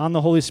on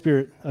the Holy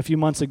Spirit a few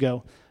months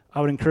ago.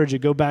 I would encourage you,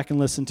 go back and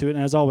listen to it.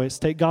 And as always,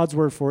 take God's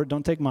word for it.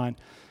 Don't take mine.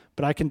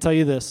 But I can tell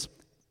you this,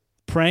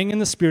 praying in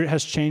the Spirit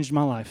has changed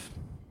my life.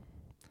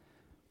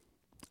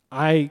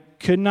 I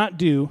could not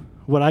do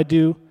what I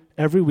do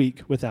every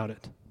week without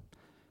it.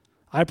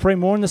 I pray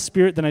more in the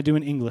Spirit than I do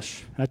in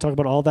English. I talk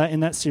about all that in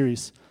that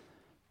series.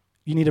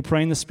 You need to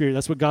pray in the Spirit.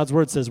 That's what God's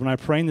word says. When I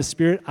pray in the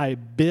Spirit, I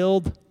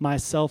build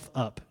myself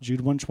up.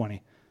 Jude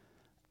 1:20.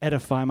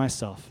 Edify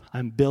myself.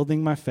 I'm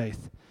building my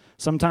faith.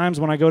 Sometimes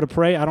when I go to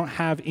pray, I don't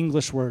have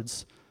English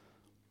words.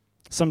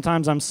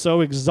 Sometimes I'm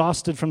so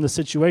exhausted from the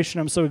situation,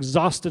 I'm so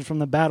exhausted from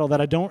the battle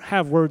that I don't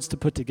have words to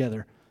put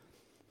together.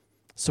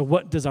 So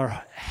what does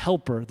our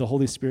helper, the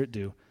Holy Spirit,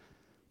 do?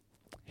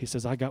 He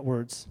says, I got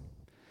words.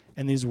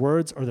 And these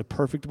words are the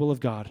perfect will of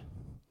God.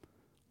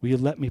 Will you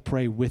let me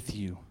pray with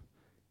you?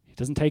 He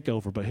doesn't take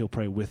over, but he'll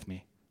pray with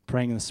me,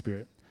 praying in the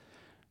Spirit.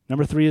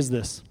 Number 3 is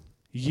this.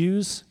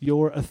 Use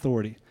your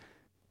authority.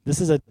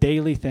 This is a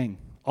daily thing.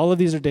 All of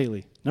these are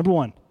daily. Number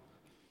 1,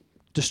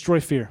 destroy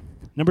fear.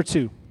 Number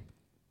 2,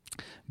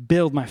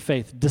 build my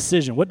faith.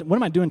 Decision. What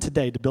am I doing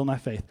today to build my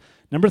faith?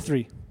 Number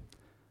 3,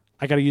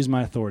 I got to use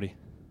my authority.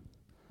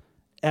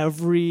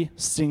 Every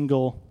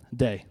single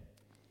day.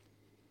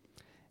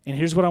 And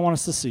here's what I want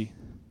us to see.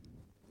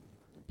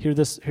 Hear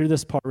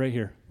this part right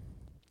here.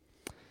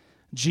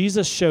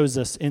 Jesus shows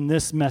us in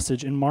this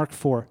message in Mark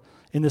 4,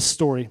 in this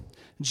story,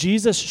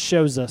 Jesus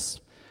shows us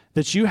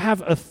that you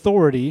have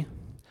authority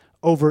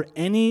over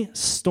any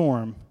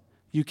storm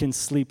you can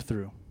sleep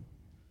through.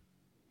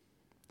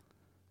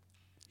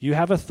 You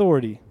have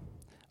authority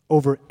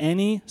over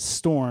any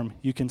storm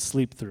you can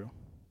sleep through.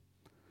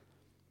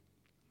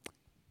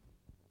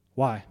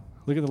 Why?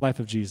 Look at the life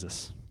of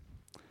Jesus.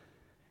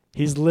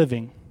 He's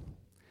living.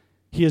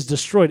 He has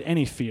destroyed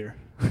any fear.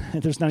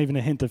 There's not even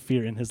a hint of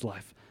fear in his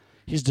life.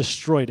 He's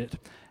destroyed it.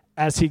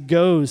 As he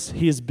goes,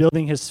 he is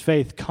building his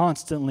faith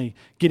constantly,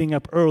 getting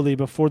up early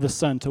before the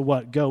sun to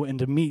what? Go and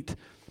to meet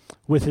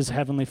with his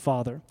heavenly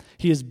Father.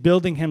 He is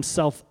building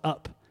himself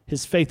up.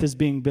 His faith is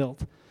being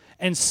built.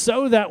 And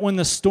so that when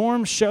the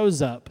storm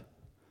shows up,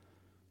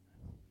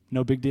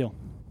 no big deal.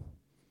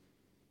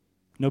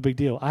 No big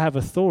deal. I have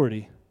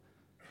authority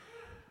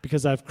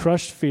because I've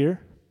crushed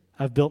fear,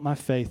 I've built my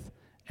faith,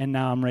 and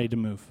now I'm ready to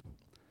move.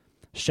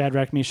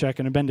 Shadrach, Meshach,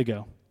 and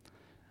Abednego.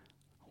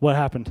 What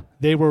happened?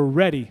 They were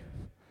ready.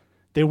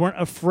 They weren't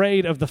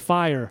afraid of the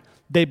fire.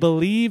 They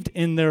believed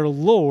in their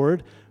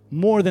Lord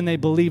more than they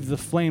believed the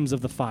flames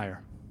of the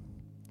fire.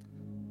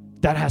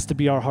 That has to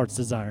be our heart's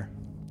desire.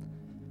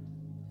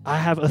 I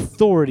have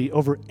authority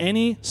over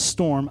any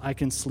storm I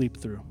can sleep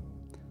through.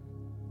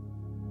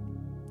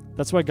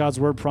 That's why God's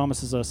word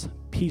promises us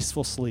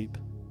peaceful sleep.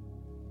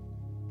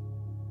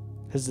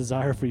 His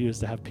desire for you is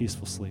to have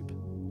peaceful sleep.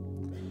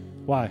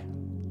 Why?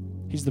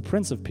 He's the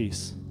Prince of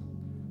Peace.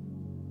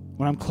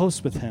 When I'm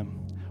close with him,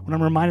 when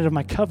I'm reminded of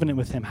my covenant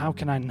with him, how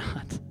can I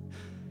not?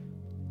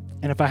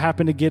 And if I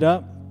happen to get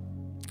up,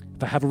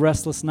 if I have a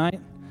restless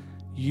night,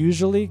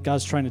 Usually,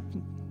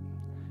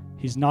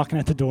 he's knocking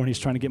at the door and he's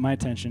trying to get my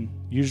attention.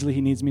 Usually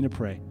he needs me to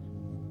pray.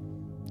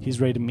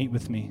 He's ready to meet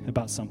with me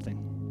about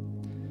something.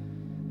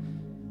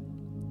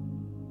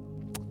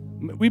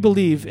 We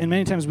believe, and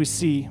many times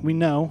we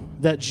know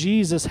that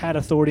Jesus had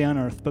authority on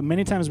earth, but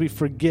many times we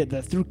forget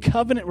that through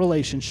covenant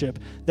relationship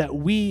that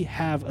we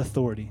have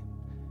authority.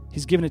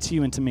 He's given it to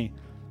you and to me.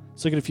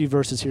 Let's look at a few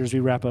verses here as we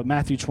wrap up.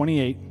 Matthew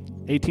 28,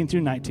 18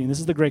 through 19.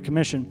 This is the Great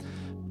Commission.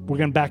 We're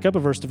going to back up a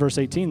verse to verse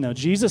 18, though.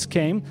 Jesus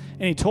came,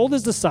 and he told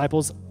his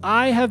disciples,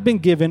 I have been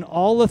given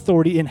all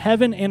authority in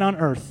heaven and on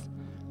earth.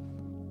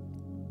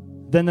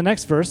 Then the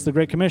next verse, the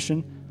Great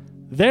Commission,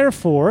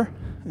 therefore,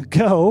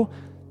 go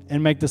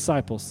and make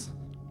disciples.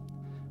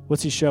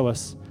 What's he show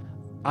us?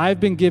 I've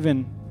been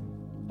given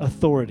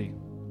authority.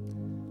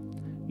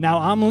 Now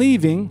I'm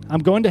leaving. I'm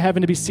going to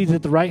heaven to be seated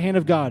at the right hand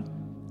of God.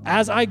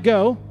 As I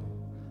go,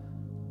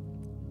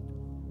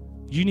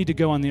 you need to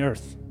go on the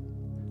earth.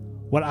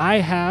 What I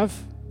have,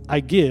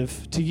 I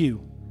give to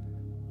you.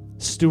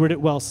 Steward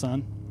it well,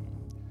 son.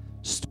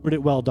 Steward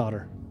it well,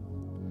 daughter.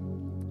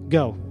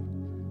 Go.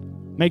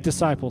 Make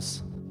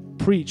disciples.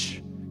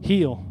 Preach.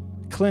 Heal.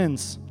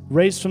 Cleanse.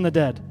 Raise from the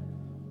dead.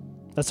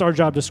 That's our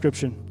job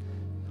description.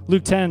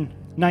 Luke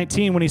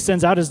 10:19, when he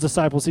sends out his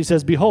disciples, he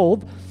says,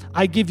 behold,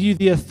 I give you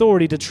the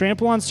authority to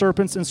trample on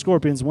serpents and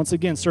scorpions. Once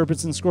again,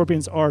 serpents and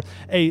scorpions are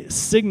a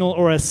signal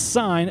or a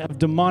sign of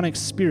demonic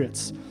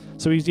spirits.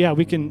 So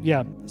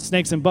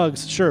snakes and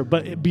bugs, sure.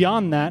 But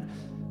beyond that,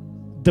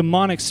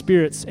 demonic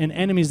spirits and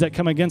enemies that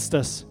come against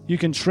us, you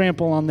can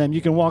trample on them.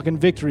 You can walk in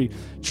victory.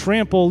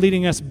 Trample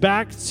leading us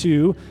back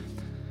to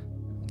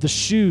the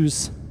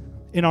shoes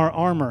in our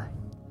armor.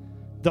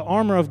 The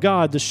armor of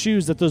God, the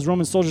shoes that those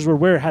Roman soldiers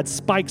would wear, had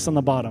spikes on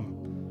the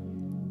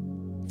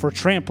bottom for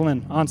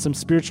trampling on some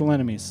spiritual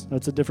enemies.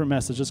 That's a different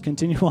message. Let's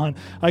continue on.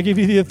 I give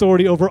you the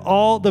authority over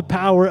all the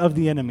power of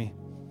the enemy.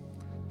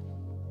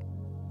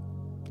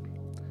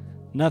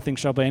 Nothing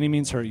shall by any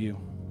means hurt you.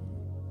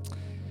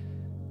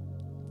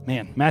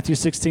 Man, Matthew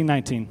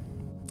 16:19.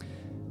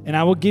 And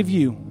I will give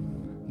you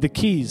the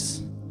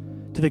keys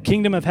to the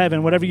kingdom of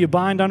heaven. Whatever you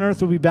bind on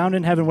earth will be bound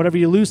in heaven. Whatever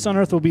you loose on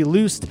earth will be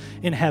loosed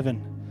in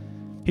heaven.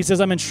 He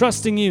says, I'm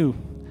entrusting you.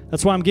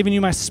 That's why I'm giving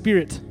you my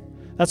spirit.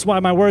 That's why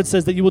my word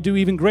says that you will do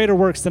even greater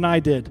works than I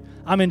did.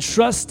 I'm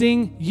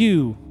entrusting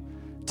you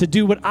to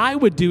do what I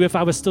would do if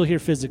I was still here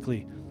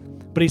physically.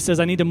 But he says,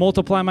 I need to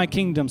multiply my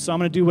kingdom. So I'm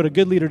going to do what a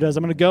good leader does.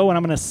 I'm going to go and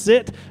I'm going to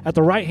sit at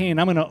the right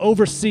hand. I'm going to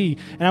oversee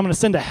and I'm going to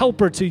send a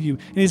helper to you.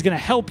 And he's going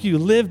to help you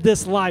live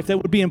this life that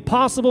would be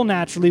impossible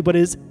naturally, but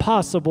is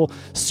possible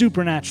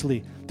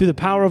supernaturally through the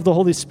power of the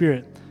Holy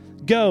Spirit.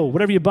 Go,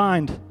 whatever you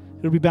bind,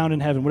 it'll be bound in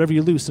heaven. Whatever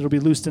you loose, it'll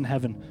be loosed in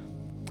heaven.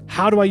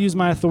 How do I use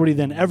my authority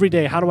then? Every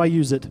day, how do I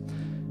use it?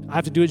 I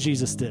have to do what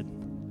Jesus did.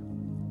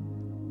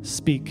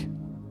 Speak.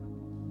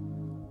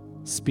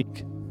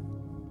 Speak.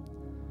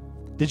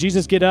 Did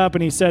Jesus get up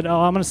and he said,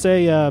 I'm going to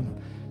say,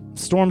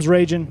 storm's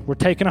raging. We're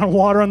taking on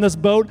water on this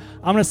boat.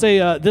 I'm going to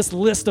say this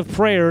list of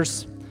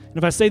prayers. And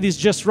if I say these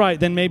just right,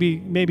 then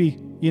maybe,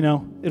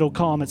 it'll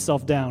calm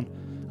itself down.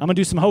 I'm going to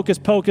do some hocus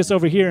pocus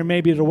over here and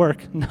maybe it'll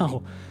work.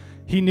 No.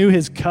 He knew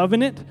his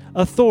covenant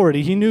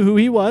authority. He knew who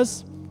he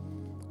was.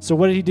 So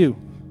what did he do?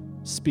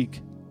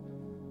 Speak.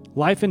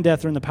 Life and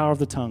death are in the power of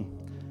the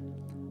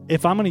tongue.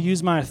 If I'm going to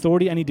use my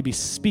authority, I need to be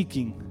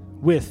speaking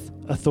with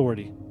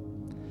authority.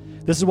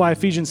 This is why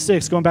Ephesians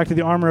 6, going back to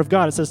the armor of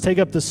God, it says, take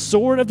up the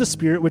sword of the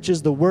Spirit, which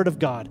is the word of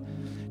God.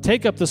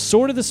 Take up the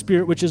sword of the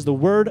Spirit, which is the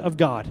word of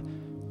God.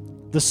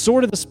 The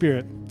sword of the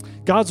Spirit.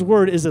 God's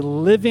word is a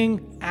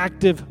living,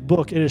 active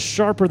book. It is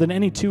sharper than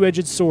any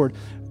two-edged sword.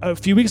 A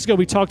few weeks ago,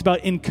 we talked about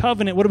in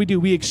covenant, what do?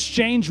 We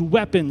exchange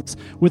weapons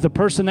with the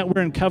person that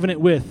we're in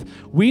covenant with.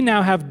 We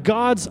now have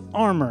God's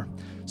armor.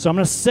 So I'm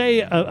going to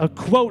say a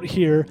quote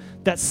here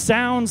that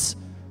sounds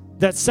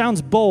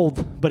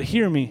bold, but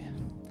hear me.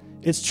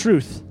 It's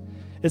truth.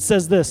 It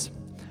says this,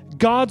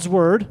 God's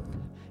word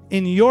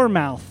in your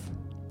mouth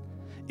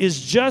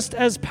is just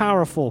as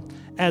powerful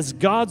as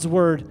God's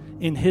word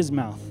in his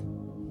mouth.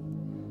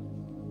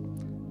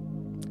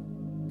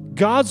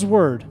 God's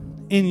word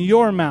in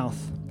your mouth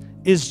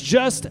is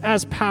just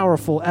as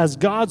powerful as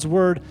God's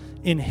word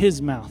in his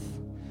mouth.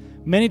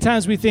 Many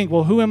times we think,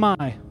 well, who am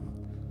I?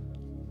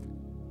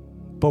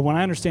 But when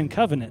I understand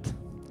covenant,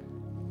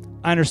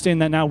 I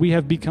understand that now we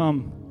have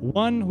become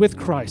one with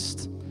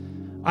Christ.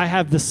 I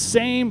have the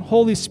same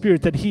Holy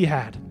Spirit that he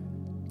had.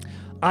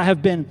 I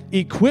have been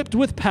equipped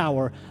with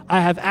power.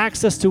 I have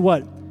access to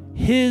what?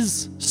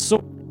 His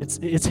sword.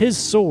 It's his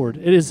sword.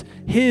 It is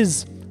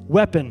his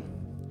weapon.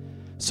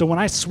 So when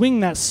I swing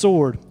that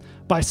sword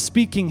by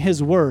speaking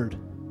his word,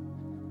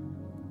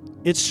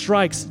 it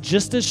strikes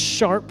just as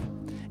sharp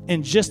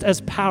and just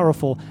as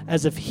powerful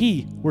as if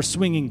he were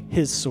swinging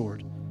his sword.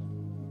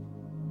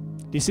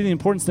 Do you see the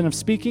importance then of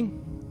speaking?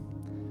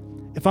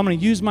 If I'm going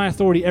to use my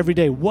authority every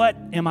day, what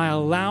am I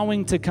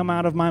allowing to come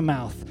out of my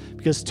mouth?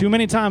 Because too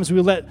many times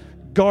we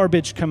let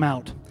garbage come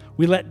out.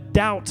 We let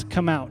doubt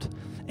come out.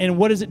 And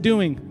what is it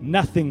doing?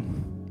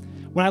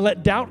 Nothing. When I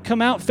let doubt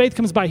come out, faith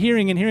comes by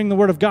hearing and hearing the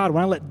word of God.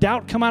 When I let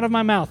doubt come out of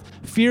my mouth,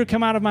 fear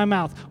come out of my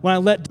mouth, when I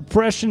let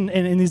depression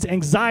and these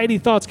anxiety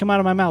thoughts come out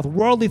of my mouth,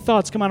 worldly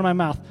thoughts come out of my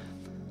mouth,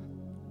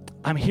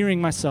 I'm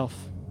hearing myself.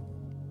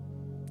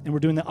 And we're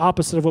doing the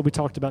opposite of what we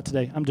talked about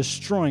today. I'm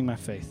destroying my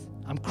faith.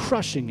 I'm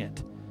crushing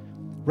it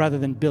rather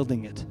than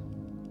building it.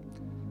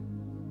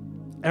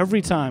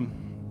 Every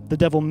time the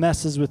devil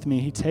messes with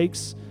me, he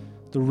takes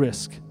the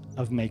risk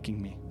of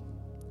making me.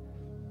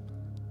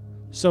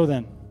 So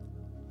then,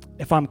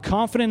 if I'm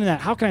confident in that,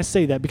 how can I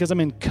say that? Because I'm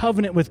in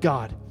covenant with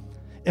God.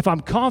 If I'm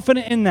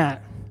confident in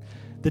that,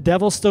 the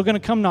devil's still going to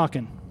come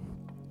knocking.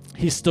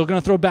 He's still going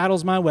to throw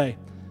battles my way.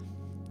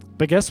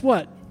 But guess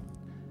what?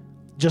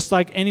 Just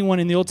like anyone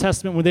in the Old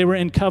Testament, when they were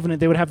in covenant,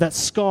 they would have that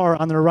scar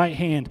on their right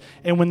hand.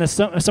 And when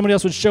somebody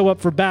else would show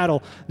up for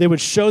battle, they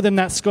would show them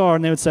that scar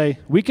and they would say,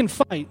 we can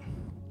fight.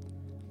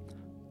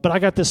 But I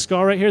got this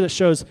scar right here that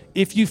shows,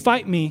 if you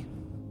fight me,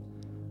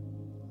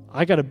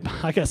 I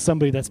got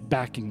somebody that's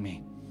backing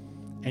me.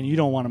 And you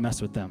don't want to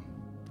mess with them.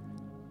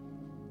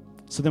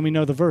 So then we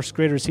know the verse,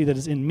 greater is he that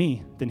is in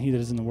me than he that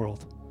is in the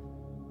world.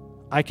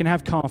 I can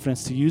have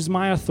confidence to use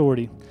my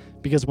authority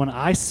because when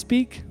I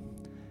speak,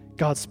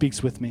 God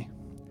speaks with me.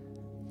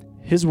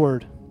 His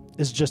word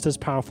is just as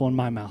powerful in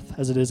my mouth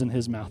as it is in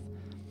his mouth.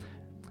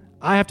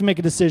 I have to make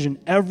a decision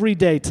every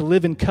day to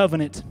live in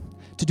covenant,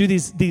 to do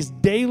these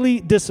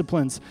daily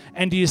disciplines.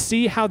 And do you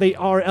see how they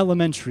are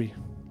elementary?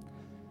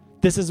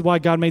 This is why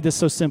God made this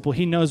so simple.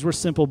 He knows we're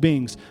simple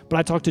beings. But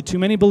I talk to too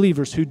many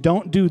believers who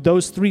don't do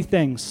those three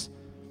things.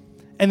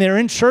 And they're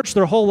in church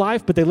their whole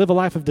life, but they live a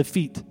life of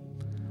defeat.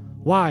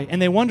 Why?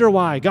 And they wonder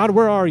why. God,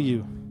 where are you?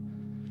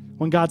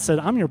 When God said,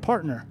 I'm your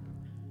partner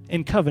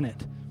in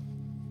covenant.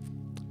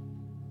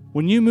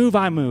 When you move,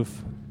 I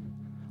move.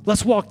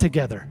 Let's walk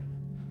together.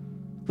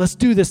 Let's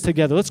do this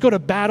together. Let's go to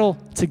battle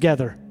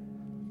together.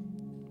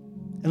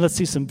 And let's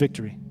see some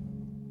victory.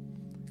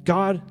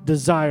 God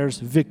desires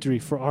victory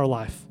for our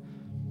life.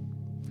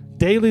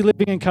 Daily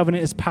living in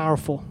covenant is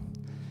powerful.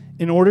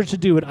 In order to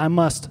do it, I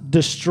must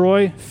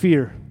destroy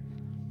fear.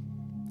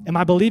 Am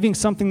I believing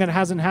something that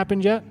hasn't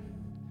happened yet?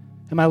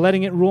 Am I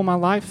letting it rule my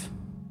life?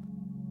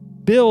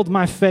 Build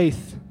my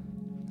faith.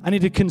 I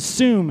need to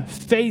consume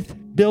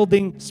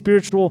faith-building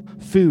spiritual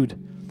food.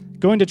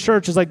 Going to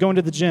church is like going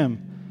to the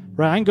gym,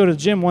 right? I can go to the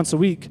gym once a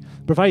week,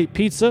 but if I eat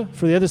pizza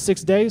for the other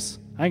 6 days,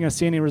 I ain't going to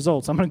see any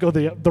results. I'm going to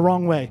go the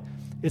wrong way.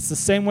 It's the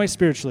same way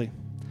spiritually.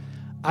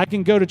 I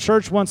can go to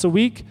church once a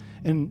week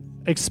and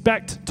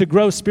expect to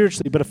grow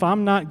spiritually, but if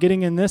I'm not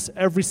getting in this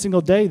every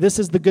single day, this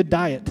is the good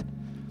diet.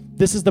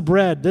 This is the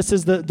bread. This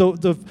is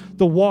the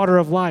water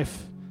of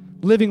life,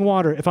 living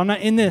water. If I'm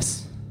not in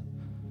this,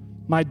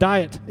 my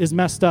diet is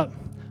messed up.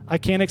 I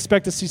can't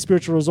expect to see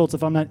spiritual results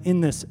if I'm not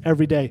in this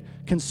every day,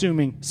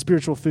 consuming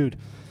spiritual food.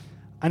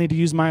 I need to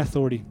use my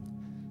authority.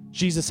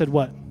 Jesus said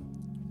what?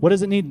 What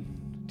does it need?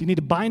 Do you need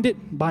to bind it?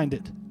 Bind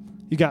it.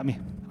 You got me.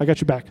 I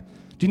got your back.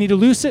 Do you need to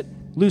loose it?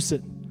 Loose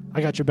it.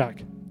 I got your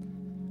back.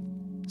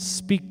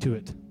 Speak to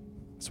it.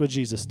 That's what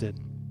Jesus did.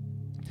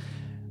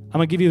 I'm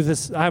going to give you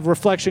this. I have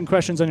reflection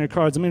questions on your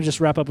cards. I'm going to just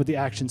wrap up with the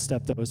action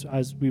step, though,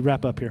 as we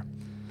wrap up here.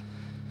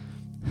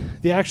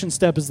 The action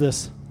step is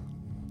this.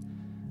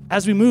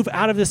 As we move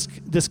out of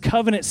this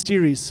covenant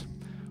series,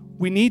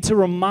 we need to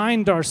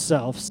remind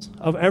ourselves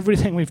of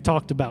everything we've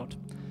talked about.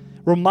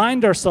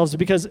 Remind ourselves,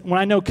 because when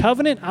I know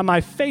covenant,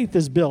 my faith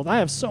is built. I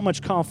have so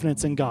much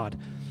confidence in God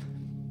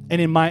and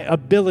in my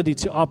ability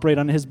to operate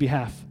on his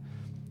behalf.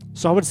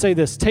 So I would say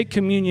this, take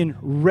communion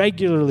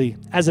regularly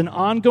as an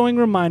ongoing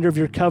reminder of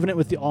your covenant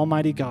with the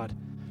Almighty God.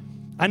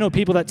 I know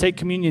people that take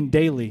communion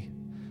daily.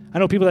 I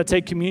know people that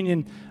take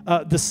communion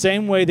the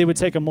same way they would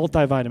take a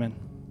multivitamin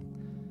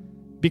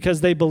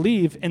because they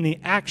believe in the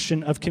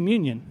action of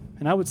communion.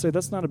 And I would say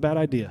that's not a bad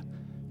idea.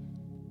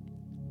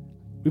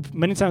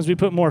 Many times we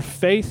put more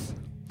faith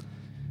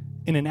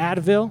in an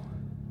Advil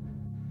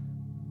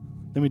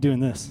than we do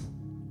in this.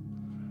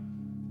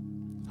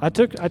 I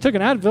took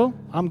an Advil,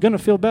 I'm going to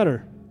feel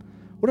better.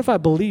 What if I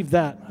believe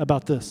that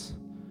about this?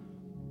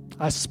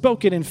 I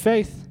spoke it in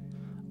faith.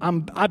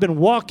 I've been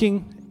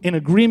walking in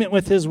agreement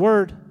with his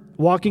word,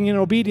 walking in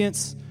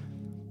obedience.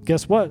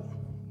 Guess what?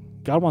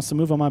 God wants to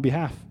move on my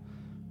behalf.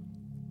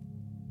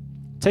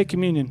 Take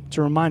communion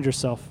to remind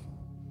yourself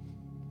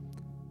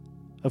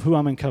of who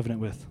I'm in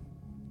covenant with.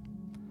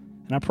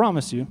 And I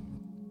promise you,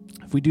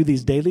 if we do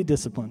these daily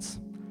disciplines,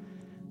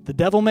 the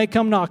devil may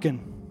come knocking,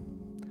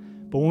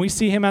 but when we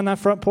see him on that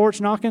front porch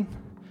knocking,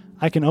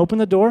 I can open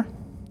the door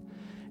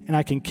and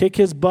I can kick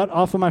his butt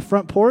off of my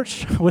front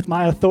porch with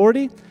my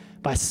authority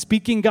by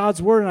speaking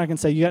God's word, and I can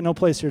say, you got no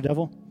place here,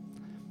 devil.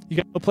 You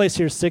got no place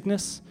here,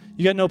 sickness.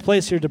 You got no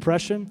place here,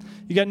 depression.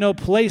 You got no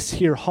place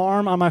here,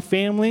 harm on my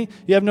family.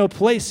 You have no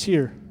place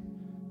here.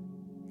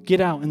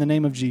 Get out in the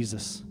name of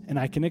Jesus, and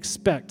I can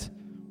expect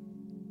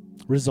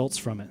results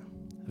from it.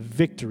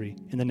 Victory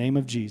in the name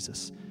of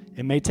Jesus.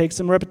 It may take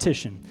some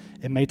repetition.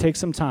 It may take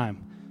some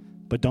time,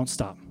 but don't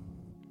stop.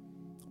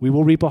 We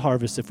will reap a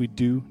harvest if we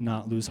do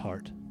not lose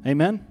heart.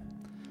 Amen?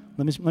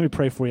 Let me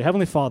pray for you.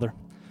 Heavenly Father,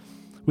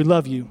 we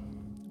love you.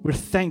 We're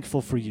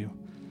thankful for you,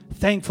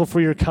 thankful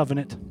for your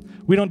covenant.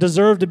 We don't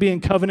deserve to be in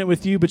covenant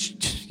with you,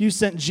 but you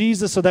sent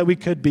Jesus so that we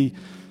could be.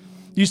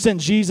 You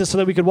sent Jesus so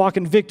that we could walk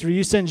in victory.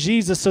 You sent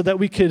Jesus so that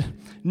we could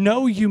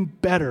know you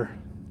better.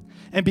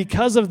 And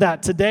because of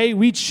that, today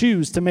we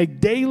choose to make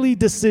daily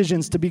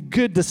decisions to be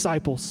good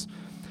disciples,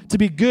 to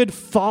be good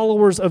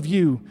followers of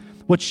you.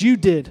 What you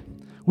did,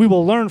 we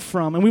will learn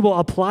from and we will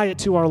apply it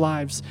to our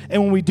lives.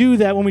 And when we do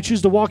that, when we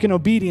choose to walk in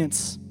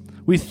obedience,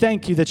 we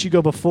thank you that you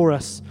go before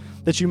us,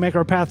 that you make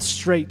our path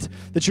straight,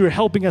 that you are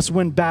helping us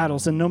win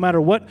battles. And no matter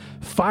what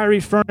fiery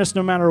furnace,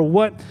 no matter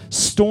what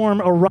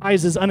storm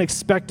arises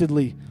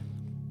unexpectedly,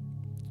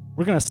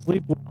 we're going to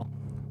sleep well.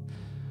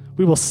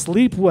 We will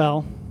sleep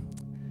well,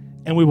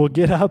 and we will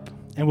get up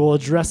and we'll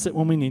address it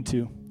when we need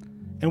to.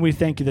 And we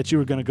thank you that you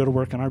are going to go to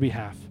work on our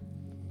behalf.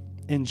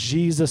 In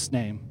Jesus'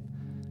 name,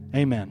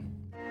 amen.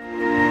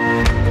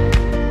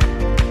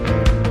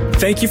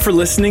 Thank you for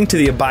listening to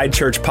the Abide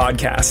Church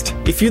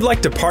podcast. If you'd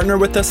like to partner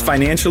with us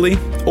financially,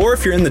 or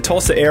if you're in the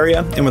Tulsa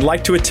area and would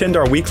like to attend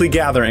our weekly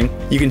gathering,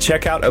 you can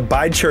check out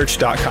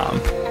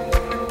abidechurch.com.